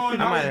 He's going.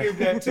 I I might might give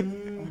that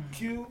to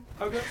Q.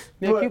 I guess.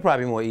 Yeah, you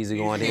probably more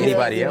easygoing than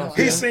anybody else.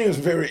 He seems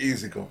very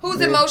easygoing. Who's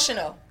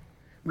emotional?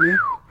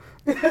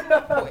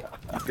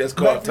 That's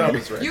Carl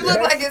Thomas right You there.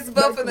 look like it's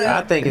both of I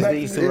them. think it's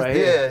these two right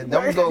here. Yeah, I'm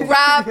gonna go.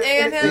 Rob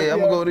and him. Yeah, I'm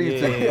gonna go to these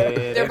two. Yeah.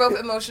 They're both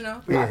emotional.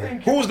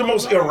 Who's the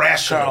most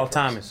irrational? Carl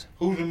Thomas.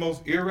 Who's the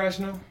most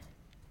irrational?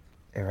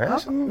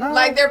 No,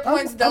 Like their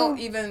points don't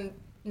even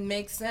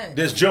make sense.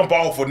 Just jump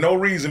off for no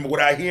reason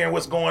without hearing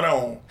what's going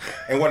on,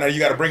 and when you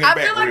got to bring it I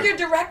back. feel like real. you're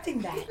directing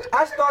that.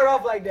 I start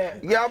off like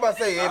that. Yeah, I'm about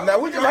to say now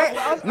we just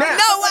had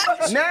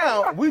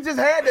now we just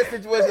had that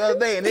situation the other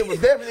day and it was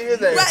definitely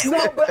his ass. Right.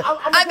 No, but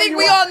I think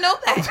we all know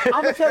that. I'm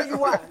gonna tell you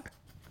why.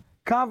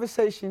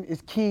 Conversation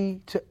is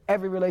key to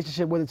every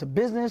relationship, whether it's a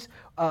business,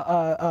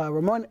 a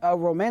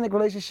romantic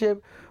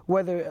relationship,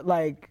 whether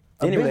like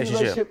a Any business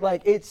relationship.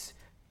 like it's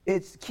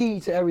key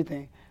to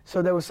everything.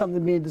 So there was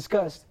something being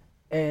discussed,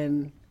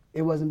 and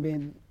it wasn't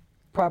being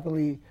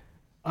properly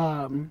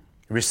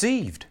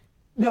Received.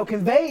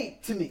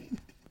 conveyed to me.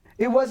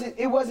 It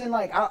wasn't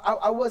like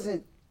I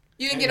wasn't.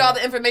 You didn't get all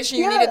the information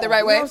you Yeah, needed the right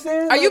you know way? what I'm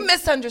saying? Are you Like-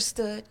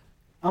 misunderstood?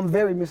 I'm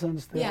very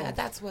misunderstood. Yeah,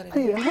 that's what it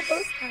is. Yeah.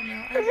 I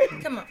know.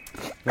 Come on.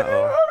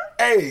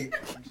 Hey,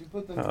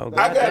 Oh, I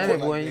got damn it, it.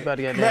 boy, you about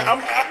to get man,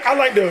 down. I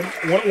like to,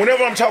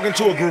 whenever I'm talking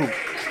to a group,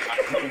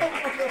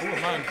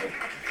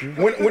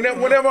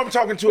 whenever I'm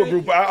talking to a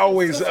group,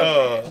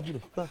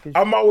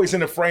 I'm always in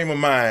the frame of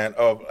mind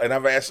of, and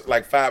I've asked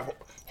like 5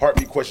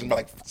 heartbeat questions, but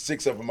like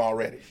 6 of them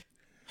already.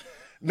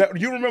 Now,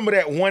 you remember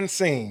that one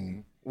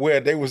scene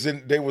where they was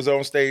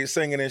on stage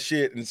singing and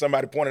shit, and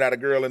somebody pointed out a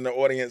girl in the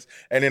audience,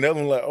 and then the other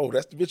one like, oh,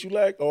 that's the bitch you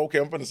like? Oh, okay,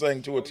 I'm finna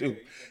sing to her too.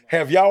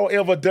 Have y'all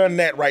ever done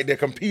that right there,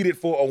 competed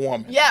for a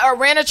woman? Yeah, or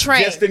ran a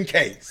train. Just in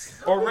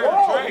case. Or ran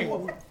a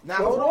train. Now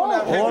hold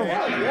on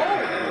now.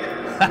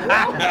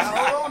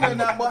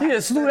 You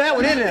just slew that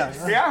one in there.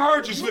 Yeah, I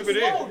heard you slip it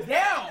in.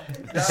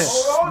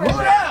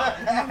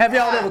 Have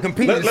y'all ever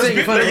competed Let's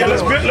singing for the build up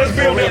to it.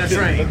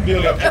 Let's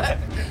build up to it.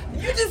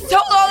 You just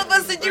told all of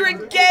us that you were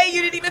gay.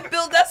 You didn't even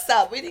build us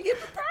up. We didn't get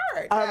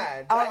prepared.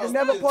 I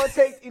never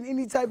partake in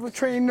any type of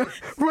train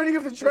running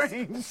of the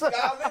trains.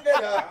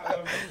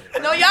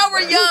 No, y'all were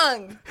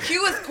young.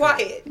 Q was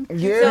quiet.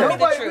 Yeah, Tell me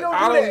the truth.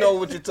 I don't know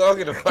what you're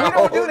talking about.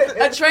 We don't do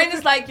that. A train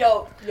is like,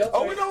 yo.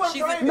 Oh, we know what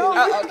She's train a- is.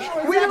 Oh,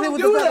 okay. We don't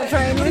do that.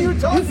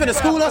 You finna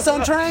school us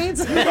on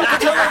trains?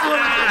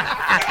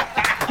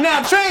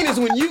 Now, train is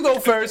when you go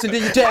first and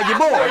then you tag your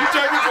boy.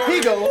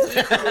 He goes.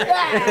 Not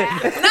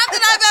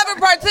that I've ever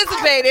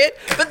participated,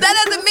 but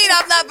that doesn't mean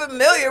I'm not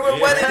familiar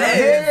with what it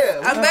is.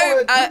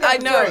 Yeah, I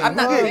know. I'm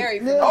not very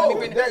familiar. Oh,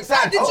 Did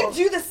side you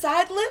do the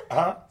side lip?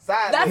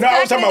 Side. That's No, I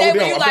was talking about back in what the day them.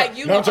 when you like,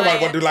 you No, I'm talking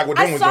about lying. what like what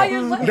I them was saw doing.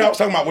 your lip. No, I was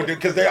talking about what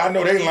because I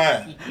know they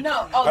lying.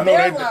 No, I know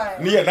they're they.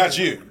 lying. Yeah, not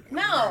you.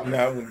 No.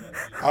 No,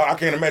 I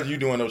can't imagine you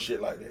doing no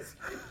shit like that.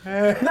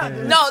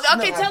 No,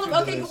 okay, tell them.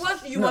 Okay,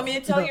 what? You want me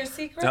to tell your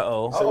secret?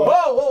 Uh-oh.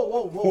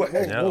 Whoa.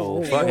 No,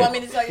 You fuck want me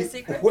it. to tell your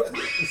secret? What?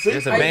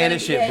 It's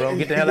abandoned shit, bro.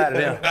 Get the hell out of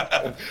there.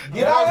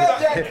 Get out of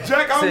there, Jack.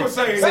 Jack, I'm gonna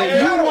say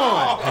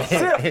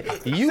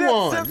You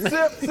won.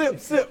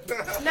 Sip.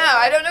 No,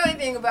 I don't know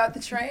anything about the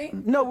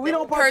train. No, we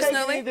don't partake in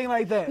Personally? anything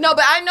like that. No,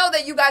 but I know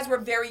that you guys were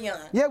very young.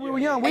 Yeah, we were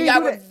young. We And didn't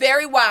y'all do were that.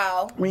 very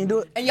wild. We didn't do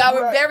it. And y'all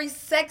were Right. very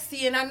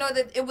sexy, and I know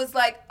that it was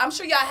like, I'm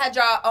sure y'all had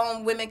y'all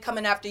own women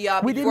coming after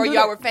y'all We didn't before do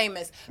y'all that. were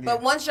famous.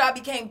 But once y'all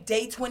became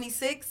Day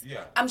 26,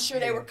 Yeah. I'm sure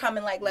they were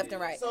coming like left and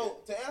right. So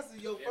to answer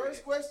your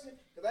first question,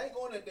 because I ain't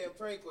going that damn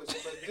train question,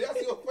 but to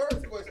answer your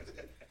first question,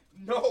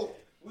 no,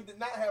 we did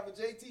not have a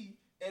JT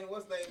and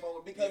what's name on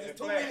it because it's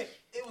too many.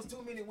 It was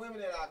too many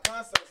women at our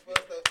concerts for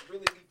us to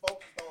really be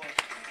focused on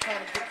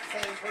trying to get the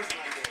same person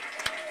like that.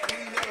 We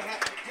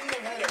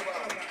never had that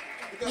problem.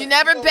 Because, You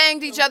never know,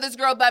 banged each other's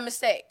girl by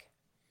mistake.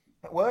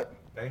 What?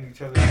 Bang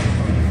each other.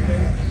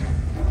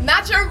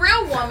 Not your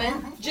real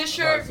woman, just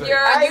you met her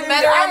I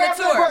on the ain't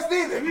tour. question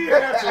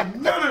either.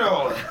 None of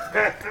those.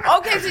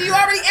 Okay, so you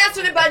already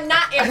answered it by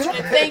not answering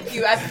it. Thank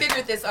you. I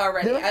figured this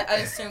already. I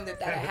assumed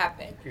that had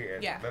happened.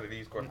 Yeah. None of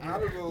these questions.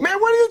 Man,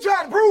 what are you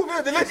trying to prove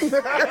here?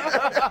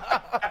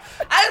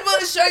 I just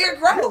want to show your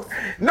growth.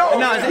 No,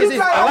 it's a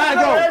lot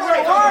of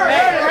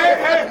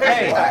growth.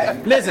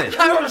 Hey, listen. We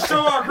want to show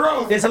our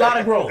growth. There's a lot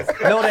of growth.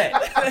 Know that.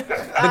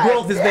 The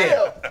growth is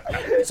there.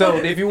 So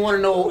if you want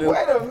to know,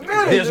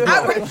 there's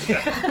growth.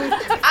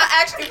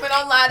 I actually went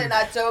online and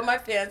I told my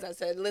fans, I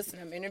said, listen,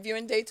 I'm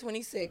interviewing Day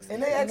 26.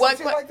 And they asked you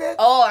shit like that?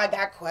 Oh, I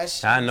got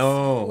questions. I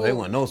know. They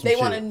want to know some They shit.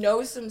 want to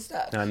know some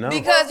stuff. I know.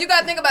 Because you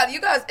got to think about it.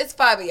 You guys, it's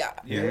 5 of y'all.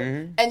 Yeah.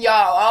 And y'all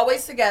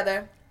always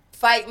together,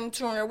 fighting,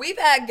 touring. We've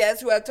had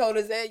guests who have told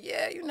us that,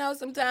 yeah, you know,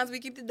 sometimes we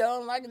keep the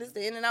door like this,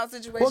 the in and out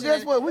situation. Well,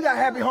 guess what? We got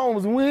happy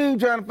homes. We ain't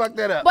trying to fuck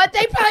that up. But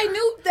they probably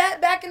knew that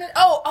back in the,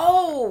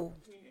 oh.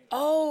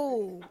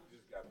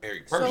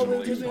 Very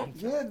personally.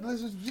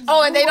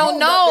 Oh, and they don't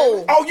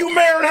know. Oh, you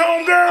married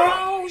home, girl?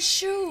 Oh,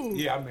 shoot.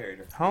 Yeah, I married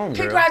her. Home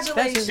girl.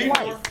 Congratulations. That's his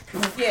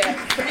wife. Yeah,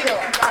 you know.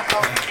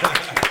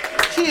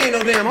 She ain't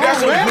no damn home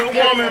That's a girl. good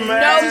woman,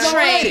 man. No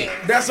train.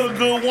 That's a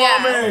good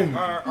Yeah.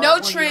 woman. No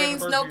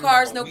trains, no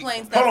cars, no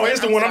planes. Hold on, nothing. it's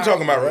the one I'm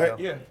talking about, right?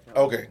 Yeah.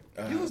 Okay.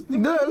 Look.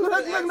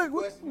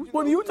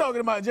 What are you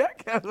talking about,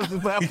 Jack?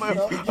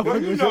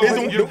 You know,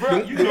 your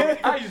brother, you know,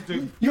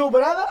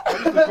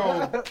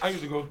 I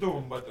used to go through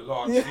them, but the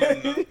Lord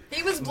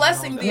He was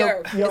blessing the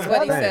earth, is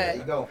what he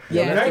said.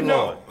 Yeah. they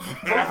know.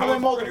 I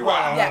was pretty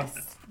wild.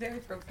 Yes. Very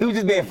fruitful. He was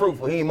just being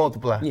fruitful. He ain't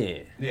multiply. Yeah.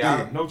 Yeah, I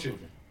have no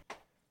children.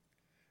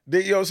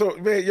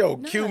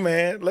 Q,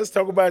 man, let's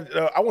talk about.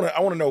 I want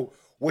to know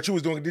what you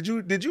was doing. Did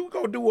you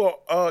go do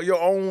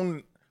your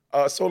own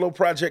solo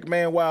project,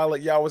 man, while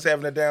y'all was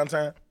having a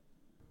downtime?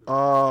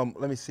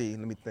 Let me see.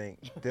 Let me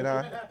think. Did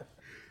I?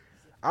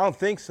 I don't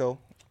think so.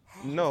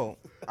 No,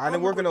 I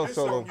didn't work on no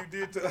solo.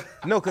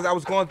 No, because I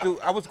was going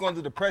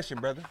through depression,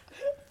 brother.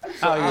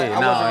 Oh yeah. I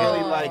wasn't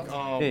really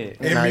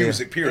like In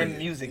music, period. in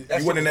music. You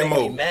That's wasn't in that what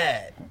made me mode.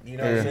 mad. You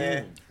know what I'm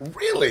saying?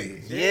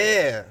 Really?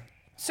 Yeah.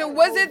 So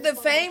was it the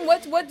fame?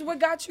 What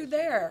got you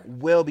there?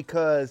 Well,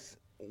 because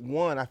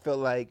one, I felt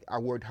like I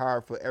worked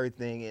hard for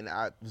everything, and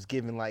I was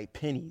given like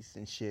pennies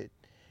and shit.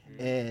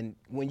 And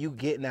when you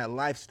get in that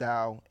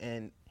lifestyle,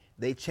 and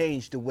they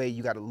change the way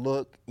you got to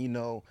look.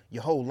 Your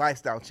whole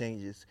lifestyle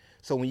changes.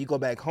 So when you go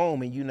back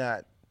home and you're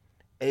not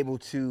able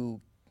to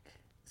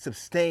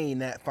sustain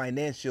that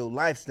financial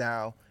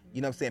lifestyle,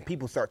 you know what I'm saying,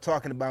 people start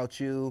talking about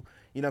you.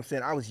 You know what I'm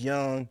saying? I was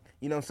young,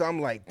 so I'm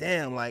like,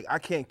 damn, like I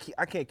can't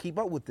keep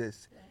up with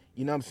this.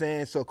 You know what I'm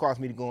saying? So it caused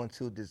me to go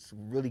into this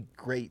really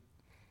great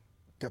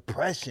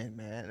depression,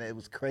 man. It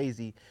was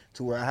crazy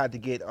to where I had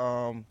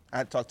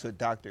to talk to a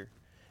doctor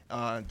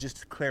just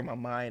to clear my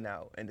mind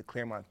out and to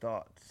clear my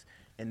thoughts.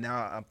 And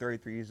now I'm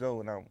 33 years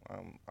old, and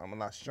I'm a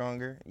lot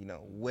stronger,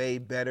 way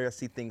better. I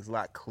see things a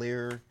lot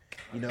clearer.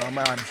 I'm an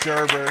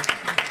observer.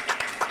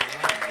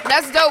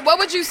 That's dope. What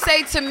would you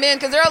say to men?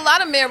 Because there are a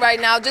lot of men right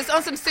now, just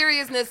on some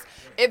seriousness,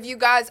 if you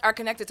guys are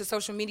connected to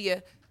social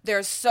media, there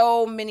are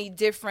so many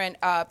different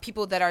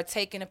people that are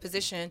taking a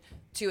position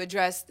to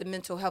address the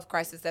mental health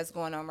crisis that's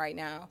going on right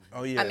now.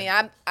 Oh, yeah. I mean,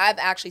 I've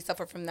actually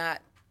suffered from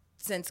that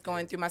since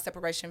going through my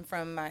separation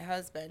from my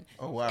husband.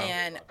 Oh, wow.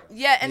 And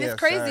it's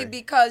crazy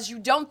because you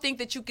don't think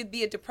that you could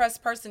be a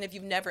depressed person if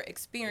you've never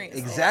experienced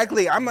it.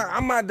 Exactly. I'm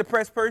not a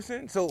depressed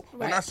person. So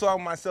when Right. I saw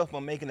myself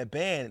on making a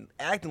band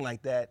acting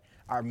like that,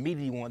 I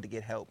immediately wanted to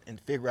get help and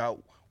figure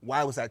out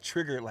why was I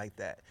triggered like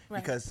that.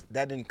 Right. Because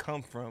that didn't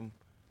come from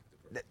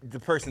the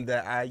person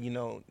that I,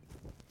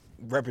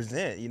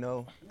 represent,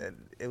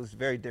 it was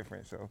very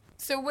different.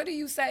 So what do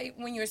you say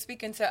when you're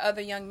speaking to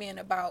other young men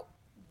about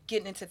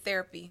getting into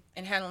therapy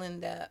and handling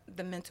the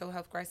mental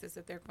health crisis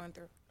that they're going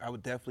through? I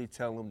would definitely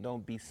tell them,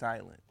 don't be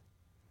silent.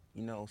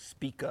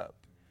 Speak up.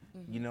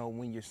 Mm-hmm.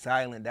 When you're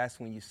silent, that's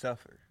when you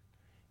suffer.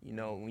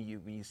 When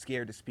you're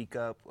scared to speak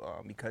up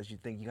because you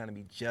think you're gonna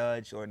be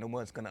judged or no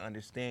one's gonna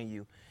understand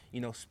you.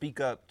 Speak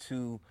up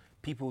to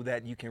people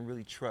that you can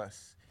really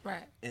trust.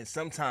 Right. And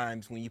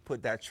sometimes when you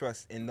put that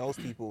trust in those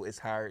people, it's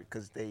hard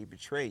because they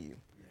betray you.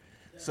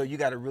 So you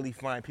got to really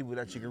find people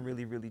that you can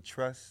really, really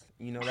trust.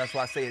 That's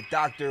why I say a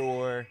doctor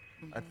or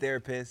a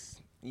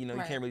therapist. You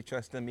Right. can't really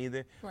trust them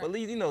either. Right. But at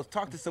least,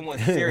 talk to someone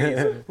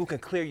serious who can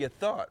clear your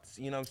thoughts.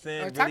 You know what I'm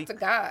saying? Or talk to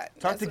God.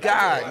 Talk That's to what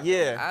I God, did.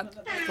 yeah.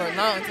 For a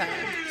long time.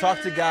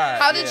 Talk to God.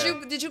 How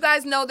yeah. did you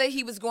guys know that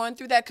he was going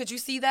through that? Could you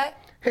see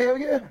that? Hell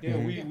yeah. Yeah,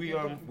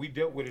 we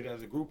dealt with it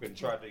as a group and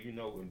tried to,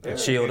 and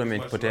Shield him as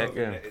and much protect, love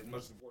yeah. and as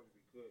much support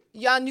as we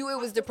could. Y'all knew it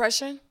was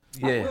depression?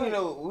 We Yeah. didn't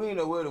know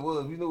what it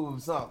was. We knew it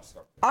was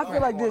something. I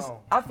feel like this.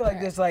 I feel like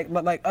this.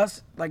 Like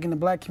us, like in the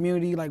black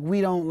community, like we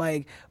don't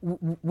like.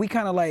 We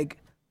kind of like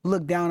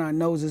look down our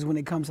noses when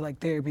it comes to like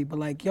therapy. But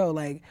like, yo,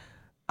 like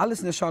I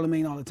listen to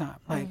Charlamagne all the time.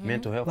 Like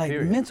Mental health, like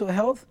period. mental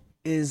health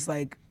is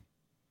like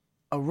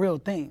a real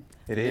thing.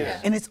 It is. Yeah.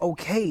 And it's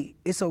okay.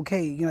 It's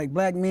okay. Like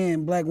black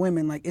men, black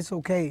women, like it's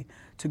okay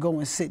to go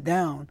and sit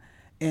down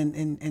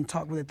and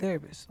talk with a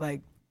therapist.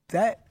 Like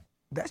that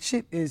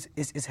shit is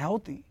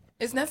healthy.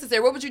 It's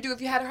necessary. What would you do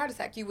if you had a heart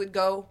attack? You would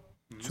go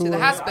to the a-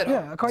 hospital,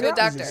 yeah, a to a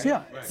doctor. cardiologist,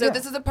 yeah. So Yeah.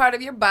 this is a part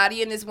of your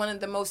body and is one of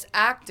the most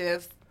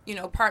active,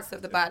 parts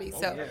of the body.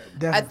 So I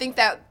Definitely. think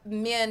that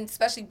men,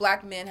 especially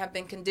black men, have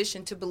been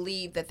conditioned to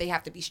believe that they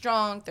have to be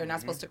strong. They're not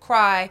supposed to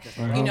cry.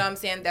 You know what I'm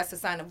saying? That's a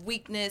sign of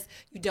weakness.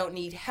 You don't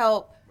need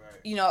help.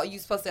 You're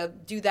supposed to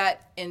do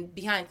that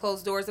behind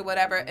closed doors or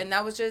whatever. And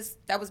that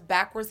was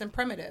backwards and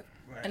primitive.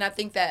 And I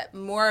think that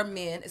more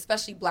men,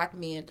 especially black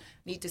men,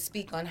 need to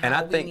speak on how And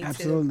I we think- need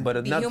Absolutely. to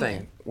But be another human.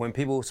 thing, when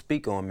people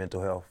speak on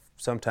mental health,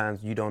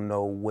 sometimes you don't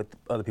know what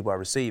other people are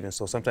receiving.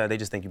 So sometimes they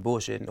just think you're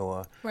bullshitting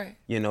or, Right.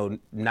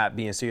 not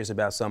being serious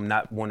about something,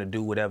 not want to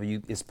do whatever you're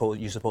supposed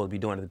to be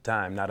doing at the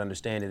time, not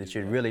understanding that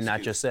you're really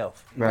not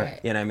yourself. Right.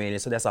 You know what I mean?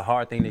 And so that's a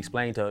hard thing to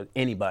explain to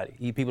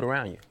anybody, people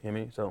around you. You know what I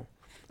mean? So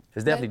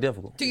it's definitely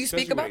difficult. Do you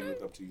speak Especially about when they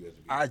it? look up to you as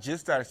a I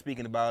just started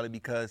speaking about it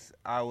because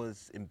I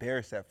was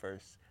embarrassed at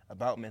first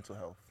about mental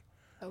health.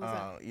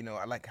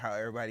 I like how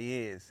everybody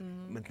is.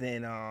 But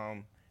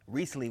then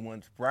recently,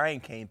 once Brian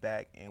came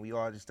back and we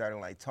all just started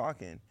like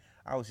talking,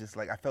 I was just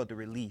like, I felt the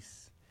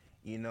release,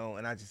 and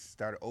I just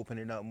started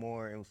opening up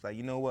more. And it was like,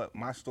 you know what?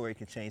 My story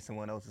can change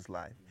someone else's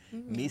life.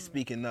 Me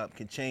speaking up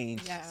can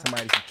change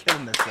somebody from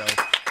killing themselves.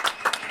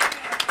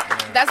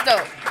 That's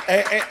dope.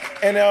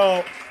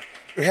 And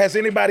has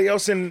anybody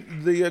else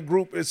in the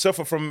group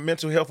suffered from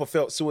mental health or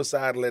felt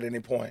suicidal at any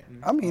point?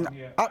 I mean,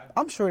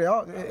 I'm sure they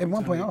all at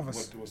one point all of went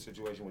us. through a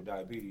situation with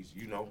diabetes.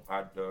 We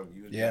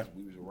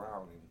was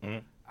around,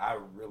 and I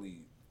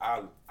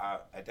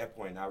at that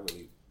point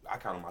I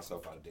counted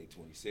myself out of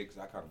Day26.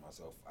 I counted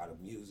myself out of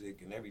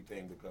music and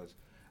everything because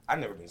I've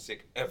never been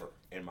sick ever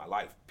in my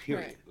life.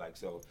 Period. Right.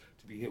 So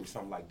to be hit with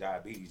something like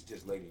diabetes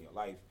just late in your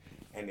life,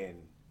 and then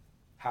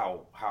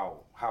how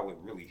it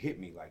really hit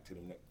me to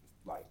the next.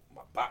 My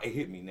body, it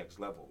hit me next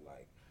level.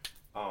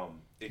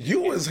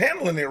 You was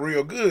handling it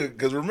real good,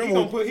 because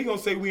remember He gonna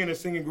say we in a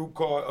singing group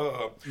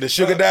called the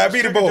Sugar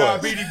Diabetes Boys.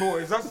 Diabetes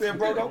Boys. I said,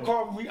 bro, don't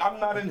call me. I'm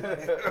not in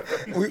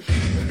that.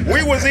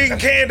 we was eating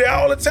candy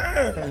all the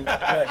time.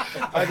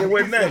 Like it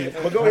wasn't nothing.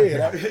 But go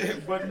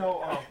ahead. But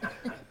no,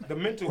 the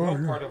mental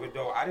health part of it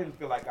though, I didn't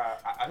feel like I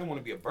didn't want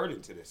to be a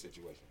burden to this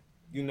situation.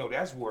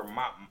 That's where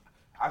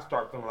I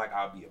start feeling like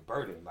I'll be a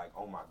burden. Like,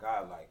 oh my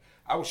God, like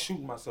I was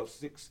shooting myself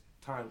 6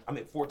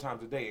 4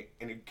 times a day,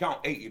 and you count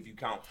 8 if you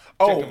count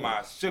Oh, checking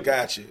my sugar.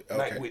 got you.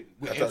 Like Okay.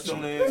 with I thought you-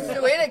 insulin.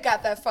 So it ain't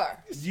got that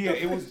far. Yeah,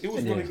 it was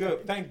really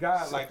good. Thank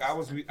God, like I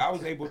was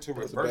able to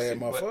That's a reverse bad it,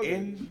 but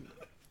motherfucker.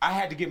 I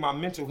had to get my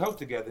mental health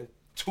together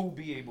to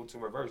be able to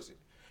reverse it,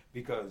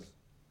 because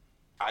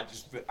I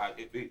just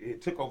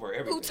it took over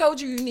everything. Who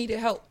told you needed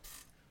help?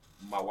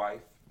 My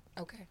wife,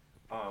 Okay.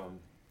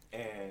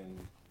 and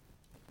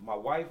my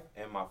wife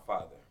and my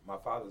father. My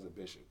father's a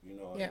bishop, you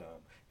know,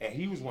 and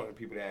he was one of the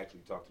people that actually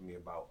talked to me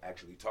about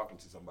actually talking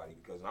to somebody,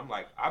 because I'm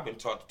like, I've been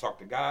taught to talk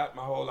to God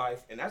my whole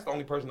life, and that's the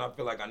only person I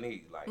feel like I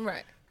need, like,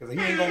 Right. because he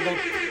ain't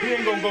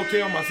gonna go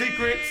tell my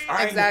secrets.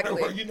 I ain't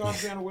Exactly. gonna, you know what I'm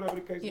saying, or whatever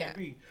the case may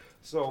be.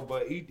 So,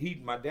 but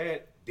my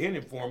dad did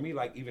inform me,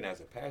 like, even as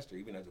a pastor,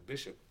 even as a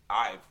bishop,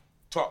 I've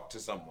talked to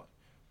someone.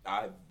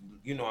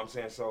 You know what I'm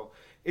saying? So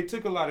it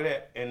took a lot of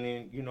that, and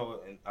then, you know,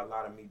 and a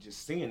lot of me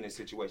just seeing this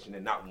situation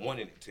and not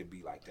wanting it to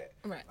be like that.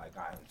 Right. Like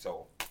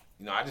so,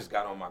 you know, I just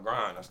got on my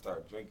grind. I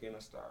started drinking. I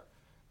started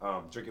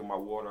drinking my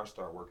water. I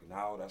started working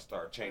out. I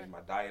started changing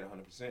my diet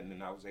 100%, and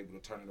then I was able to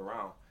turn it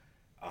around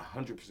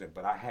 100%.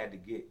 But I had to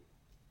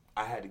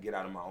get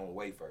out of my own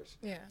way first.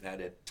 Yeah. I had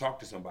to talk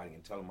to somebody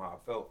and tell them how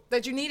I felt.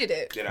 That you needed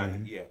it.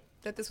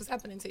 That this was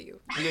happening to you.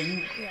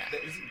 Yeah,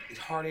 it's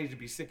hard age to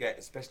be sick at,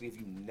 especially if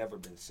you've never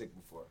been sick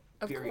before.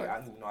 Of Period. course. I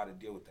didn't even know how to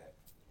deal with that.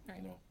 Right.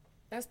 You know.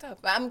 That's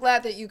tough. But I'm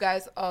glad that you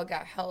guys all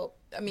got help.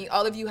 I mean,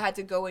 all of you had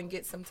to go and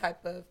get some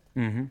type of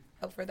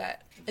help for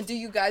that. And do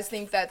you guys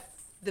think that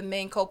the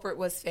main culprit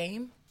was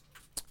fame?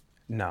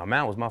 No,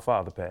 mine was my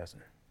father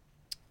passing.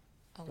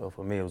 Oh. So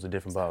for me, it was a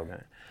different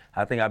ballgame.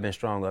 I think I've been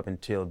strong up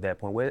until that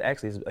point. Well,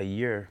 actually, it's a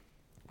year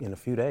in a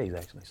few days,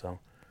 actually. So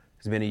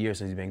it's been a year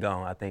since he's been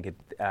gone. I think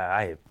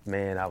I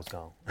was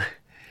gone.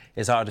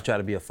 It's hard to try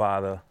to be a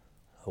father,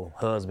 a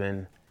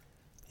husband,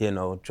 you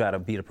know, try to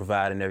be the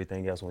provider and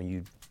everything else when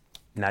you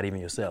not even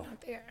yourself.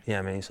 Not there. You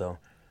know what I mean? So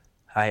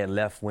I had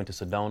left, went to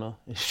Sedona,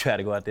 and tried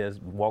to go out there,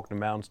 walk the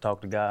mountains,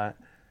 talk to God.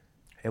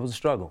 It was a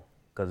struggle,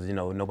 because, you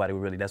know, nobody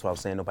would really, that's what I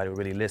was saying, nobody would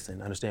really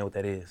listen, understand what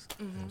that is.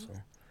 You know, so.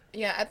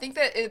 Yeah, I think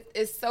that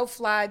it's so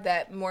fly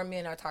that more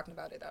men are talking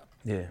about it, though.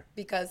 Yeah.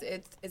 Because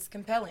it's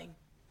compelling.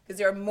 Because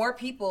there are more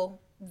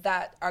people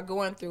that are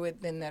going through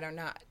it than that are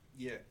not.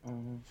 Yeah.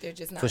 They're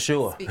just not For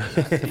sure. speaking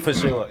about it. For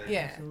sure.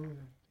 Yeah.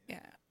 Yeah.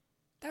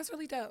 That's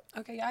really dope.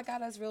 Okay, y'all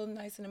got us real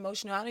nice and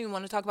emotional. I don't even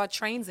want to talk about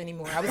trains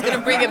anymore. I was going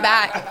to bring it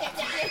back.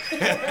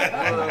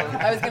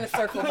 I was going to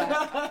circle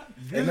back.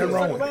 Ain't nothing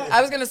wrong with it. I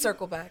was going to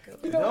circle back.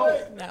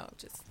 No,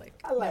 just like.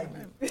 I like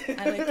it.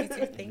 I like you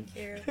too. Thank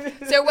you.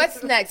 So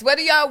what's next? What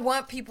do y'all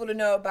want people to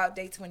know about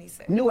Day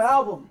 26? New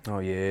album. Oh,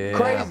 yeah.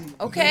 Crazy.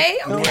 Okay.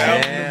 New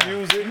Okay. album,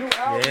 music. New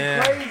album.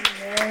 Yeah. Crazy,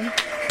 man.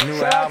 New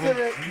Shout album. out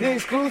to the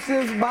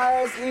exclusives,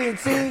 Bias,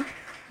 ENT.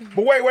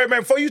 But wait, man,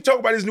 before you talk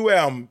about this new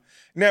album,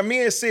 now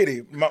me and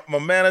City, my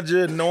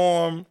manager,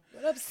 Norm,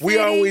 up, we City?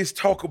 always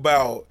talk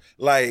about,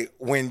 like,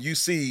 when you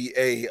see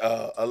a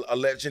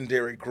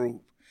legendary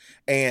group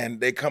and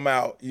they come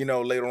out, you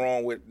know, later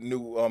on with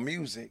new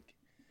music,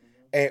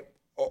 and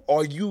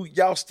are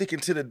y'all sticking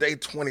to the Day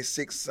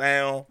 26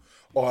 sound,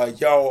 or are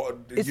y'all,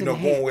 It's you know,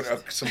 going with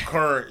enhanced. some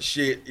current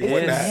shit and It's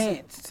whatnot?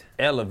 enhanced.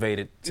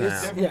 Elevated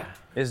sound. Yeah.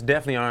 It's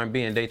definitely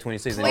R&B and Day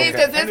 26. Please,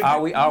 'cause it's-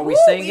 Are we Woo, we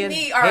singing?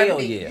 need Hell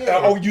R&B. yeah.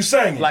 Oh, you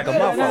singing? Like a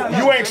motherfucker.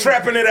 You ain't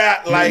trapping it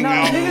out like,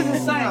 Nah, niggas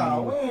is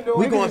saying.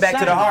 We going back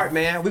to the heart,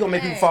 man. We gonna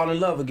make people fall in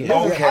love again.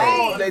 okay.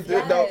 Oh, they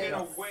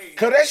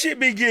Cause that shit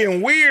be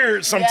getting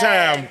weird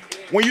sometimes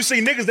when you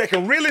see niggas that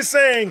can really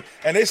sing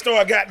and they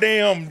start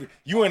goddamn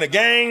you in a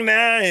gang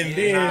now and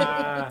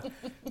then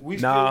We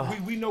Nah.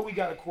 still, we know we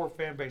got a core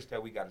fan base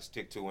that we got to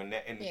stick to, and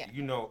Yeah.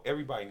 you know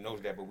everybody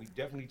knows that, but we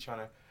definitely trying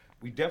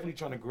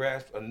to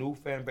grasp a new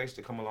fan base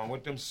to come along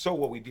with them. So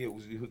what we did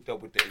was we hooked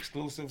up with the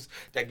exclusives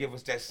that give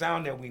us that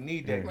sound that we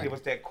need, that give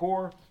us that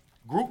core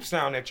group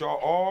sound that y'all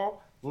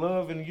all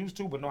love and used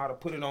to, but know how to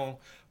put it on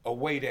a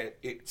way that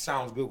it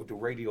sounds good with the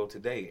radio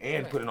today,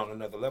 and put it on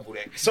another level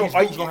that So these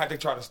are dudes you- gonna have to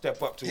try to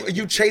step up to it.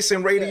 you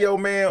chasing radio,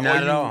 man? Not or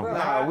at you, all.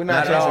 Nah, we're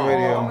Not not at all. chasing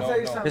radio. I'm gonna tell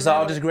you something. It's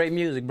all just great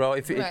music, bro.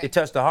 If Right. it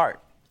touched the heart,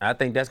 I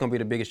think that's gonna be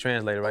the biggest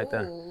translator right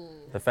there.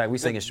 The fact we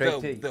singing straight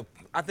to you.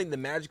 I think the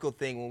magical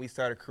thing when we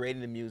started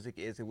creating the music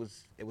is it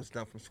was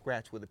done from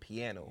scratch with a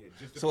piano.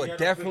 just the So piano it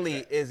definitely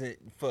click isn't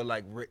for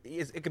like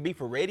it could be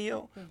for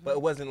radio, but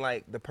it wasn't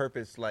like the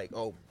purpose like,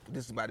 oh,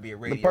 this is about to be a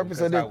radio. The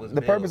purpose of because I was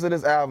the purpose of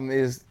this album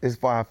is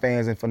for our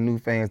fans and for new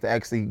fans to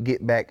actually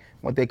get back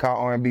what they call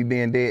R&B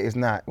being dead. It's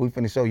not. We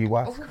finna show you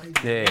why.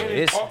 Yeah,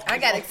 it's I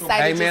got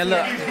excited. Hey, man, just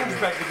look. hearing Put it.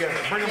 it back together.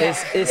 Bring them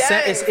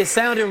Yes. it's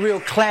sounding real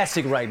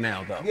classic right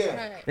now, though.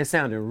 Yeah. It's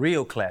sounding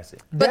real classic.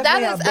 But that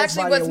Definitely our is best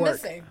actually body what's of work.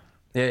 missing.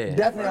 Yeah.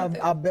 Definitely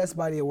our best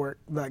body of work.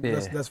 Like Yeah.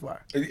 that's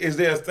far. is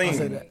there a say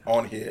theme that.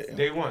 on here?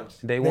 Day ones.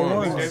 They They won.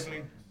 won.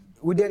 Definitely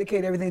We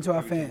dedicate everything to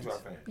our fans. to our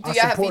fans. Do Our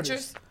y'all have supporters.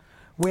 features?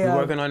 We're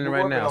working on it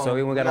right now, so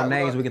we ain't got no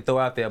names we can throw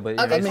out there. But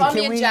Okay, mean, call can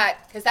me and we-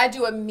 Jack, because I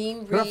do a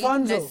mean read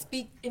Rapunzel. and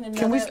speak in another.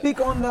 Can we speak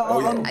on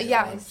the?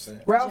 yeah. Yes.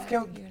 Ralph,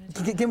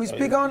 can we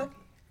speak on it?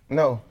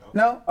 No.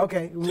 No?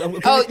 Okay.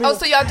 Oh,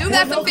 so y'all do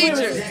got some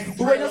features.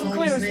 We're waiting on some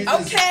clearances.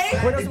 Okay.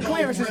 We're waiting on some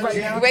clearances right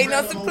now. We're waiting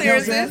on some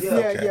clearances.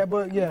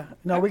 Yeah.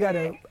 No, we got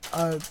a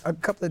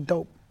couple of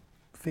dope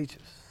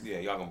features. Yeah,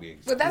 y'all gonna be.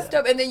 Well, that's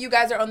dope. And then you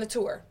guys are on the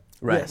tour.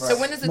 Right. Yes. So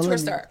when does the tour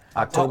start?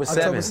 October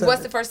 7th.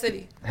 What's the first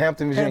city?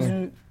 Hampton,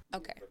 Virginia.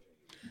 Okay.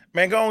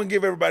 Man, go on and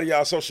give everybody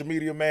y'all social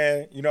media,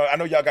 man. You know, I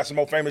know y'all got some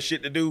more famous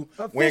shit to do.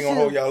 We ain't gonna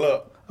hold y'all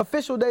up.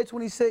 Official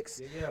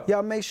Day26.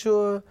 Y'all make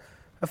sure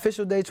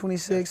official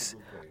Day26.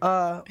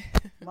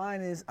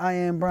 Mine is I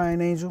am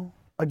Brian Angel.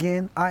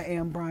 Again, I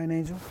am Brian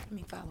Angel. Let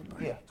me follow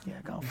Brian.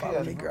 Yeah, go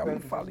follow me, girl. I'm gonna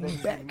follow you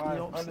back. You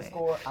know what I'm saying?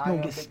 You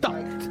don't get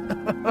stumped.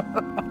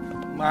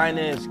 Mine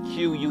is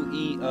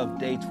QUE of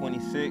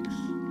Day26.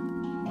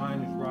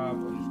 Mine is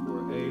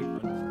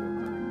Rob_A_Willie_Taylor.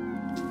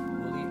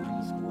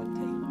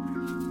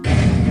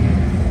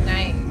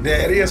 Nice.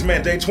 There it is,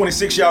 man. Day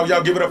 26, y'all.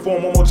 Y'all give it up for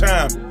him one more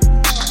time.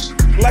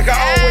 Like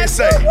I always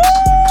say,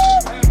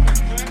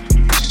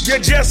 you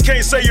just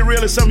can't say you're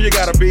really something you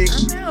gotta be.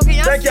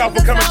 Thank y'all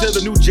for coming to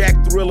the new Jack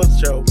Thriller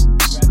show.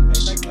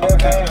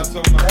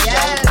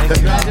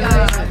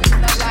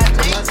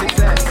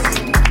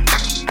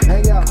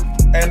 Hey, y'all.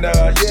 And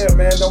yeah,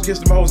 man, don't kiss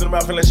them hoes in the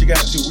mouth unless you got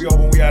to. We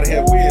over, we out of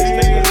here. Wiz,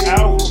 take us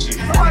out.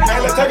 Hey,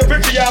 let's take a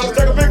picture, y'all. Let's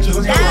take a picture.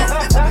 Let's go.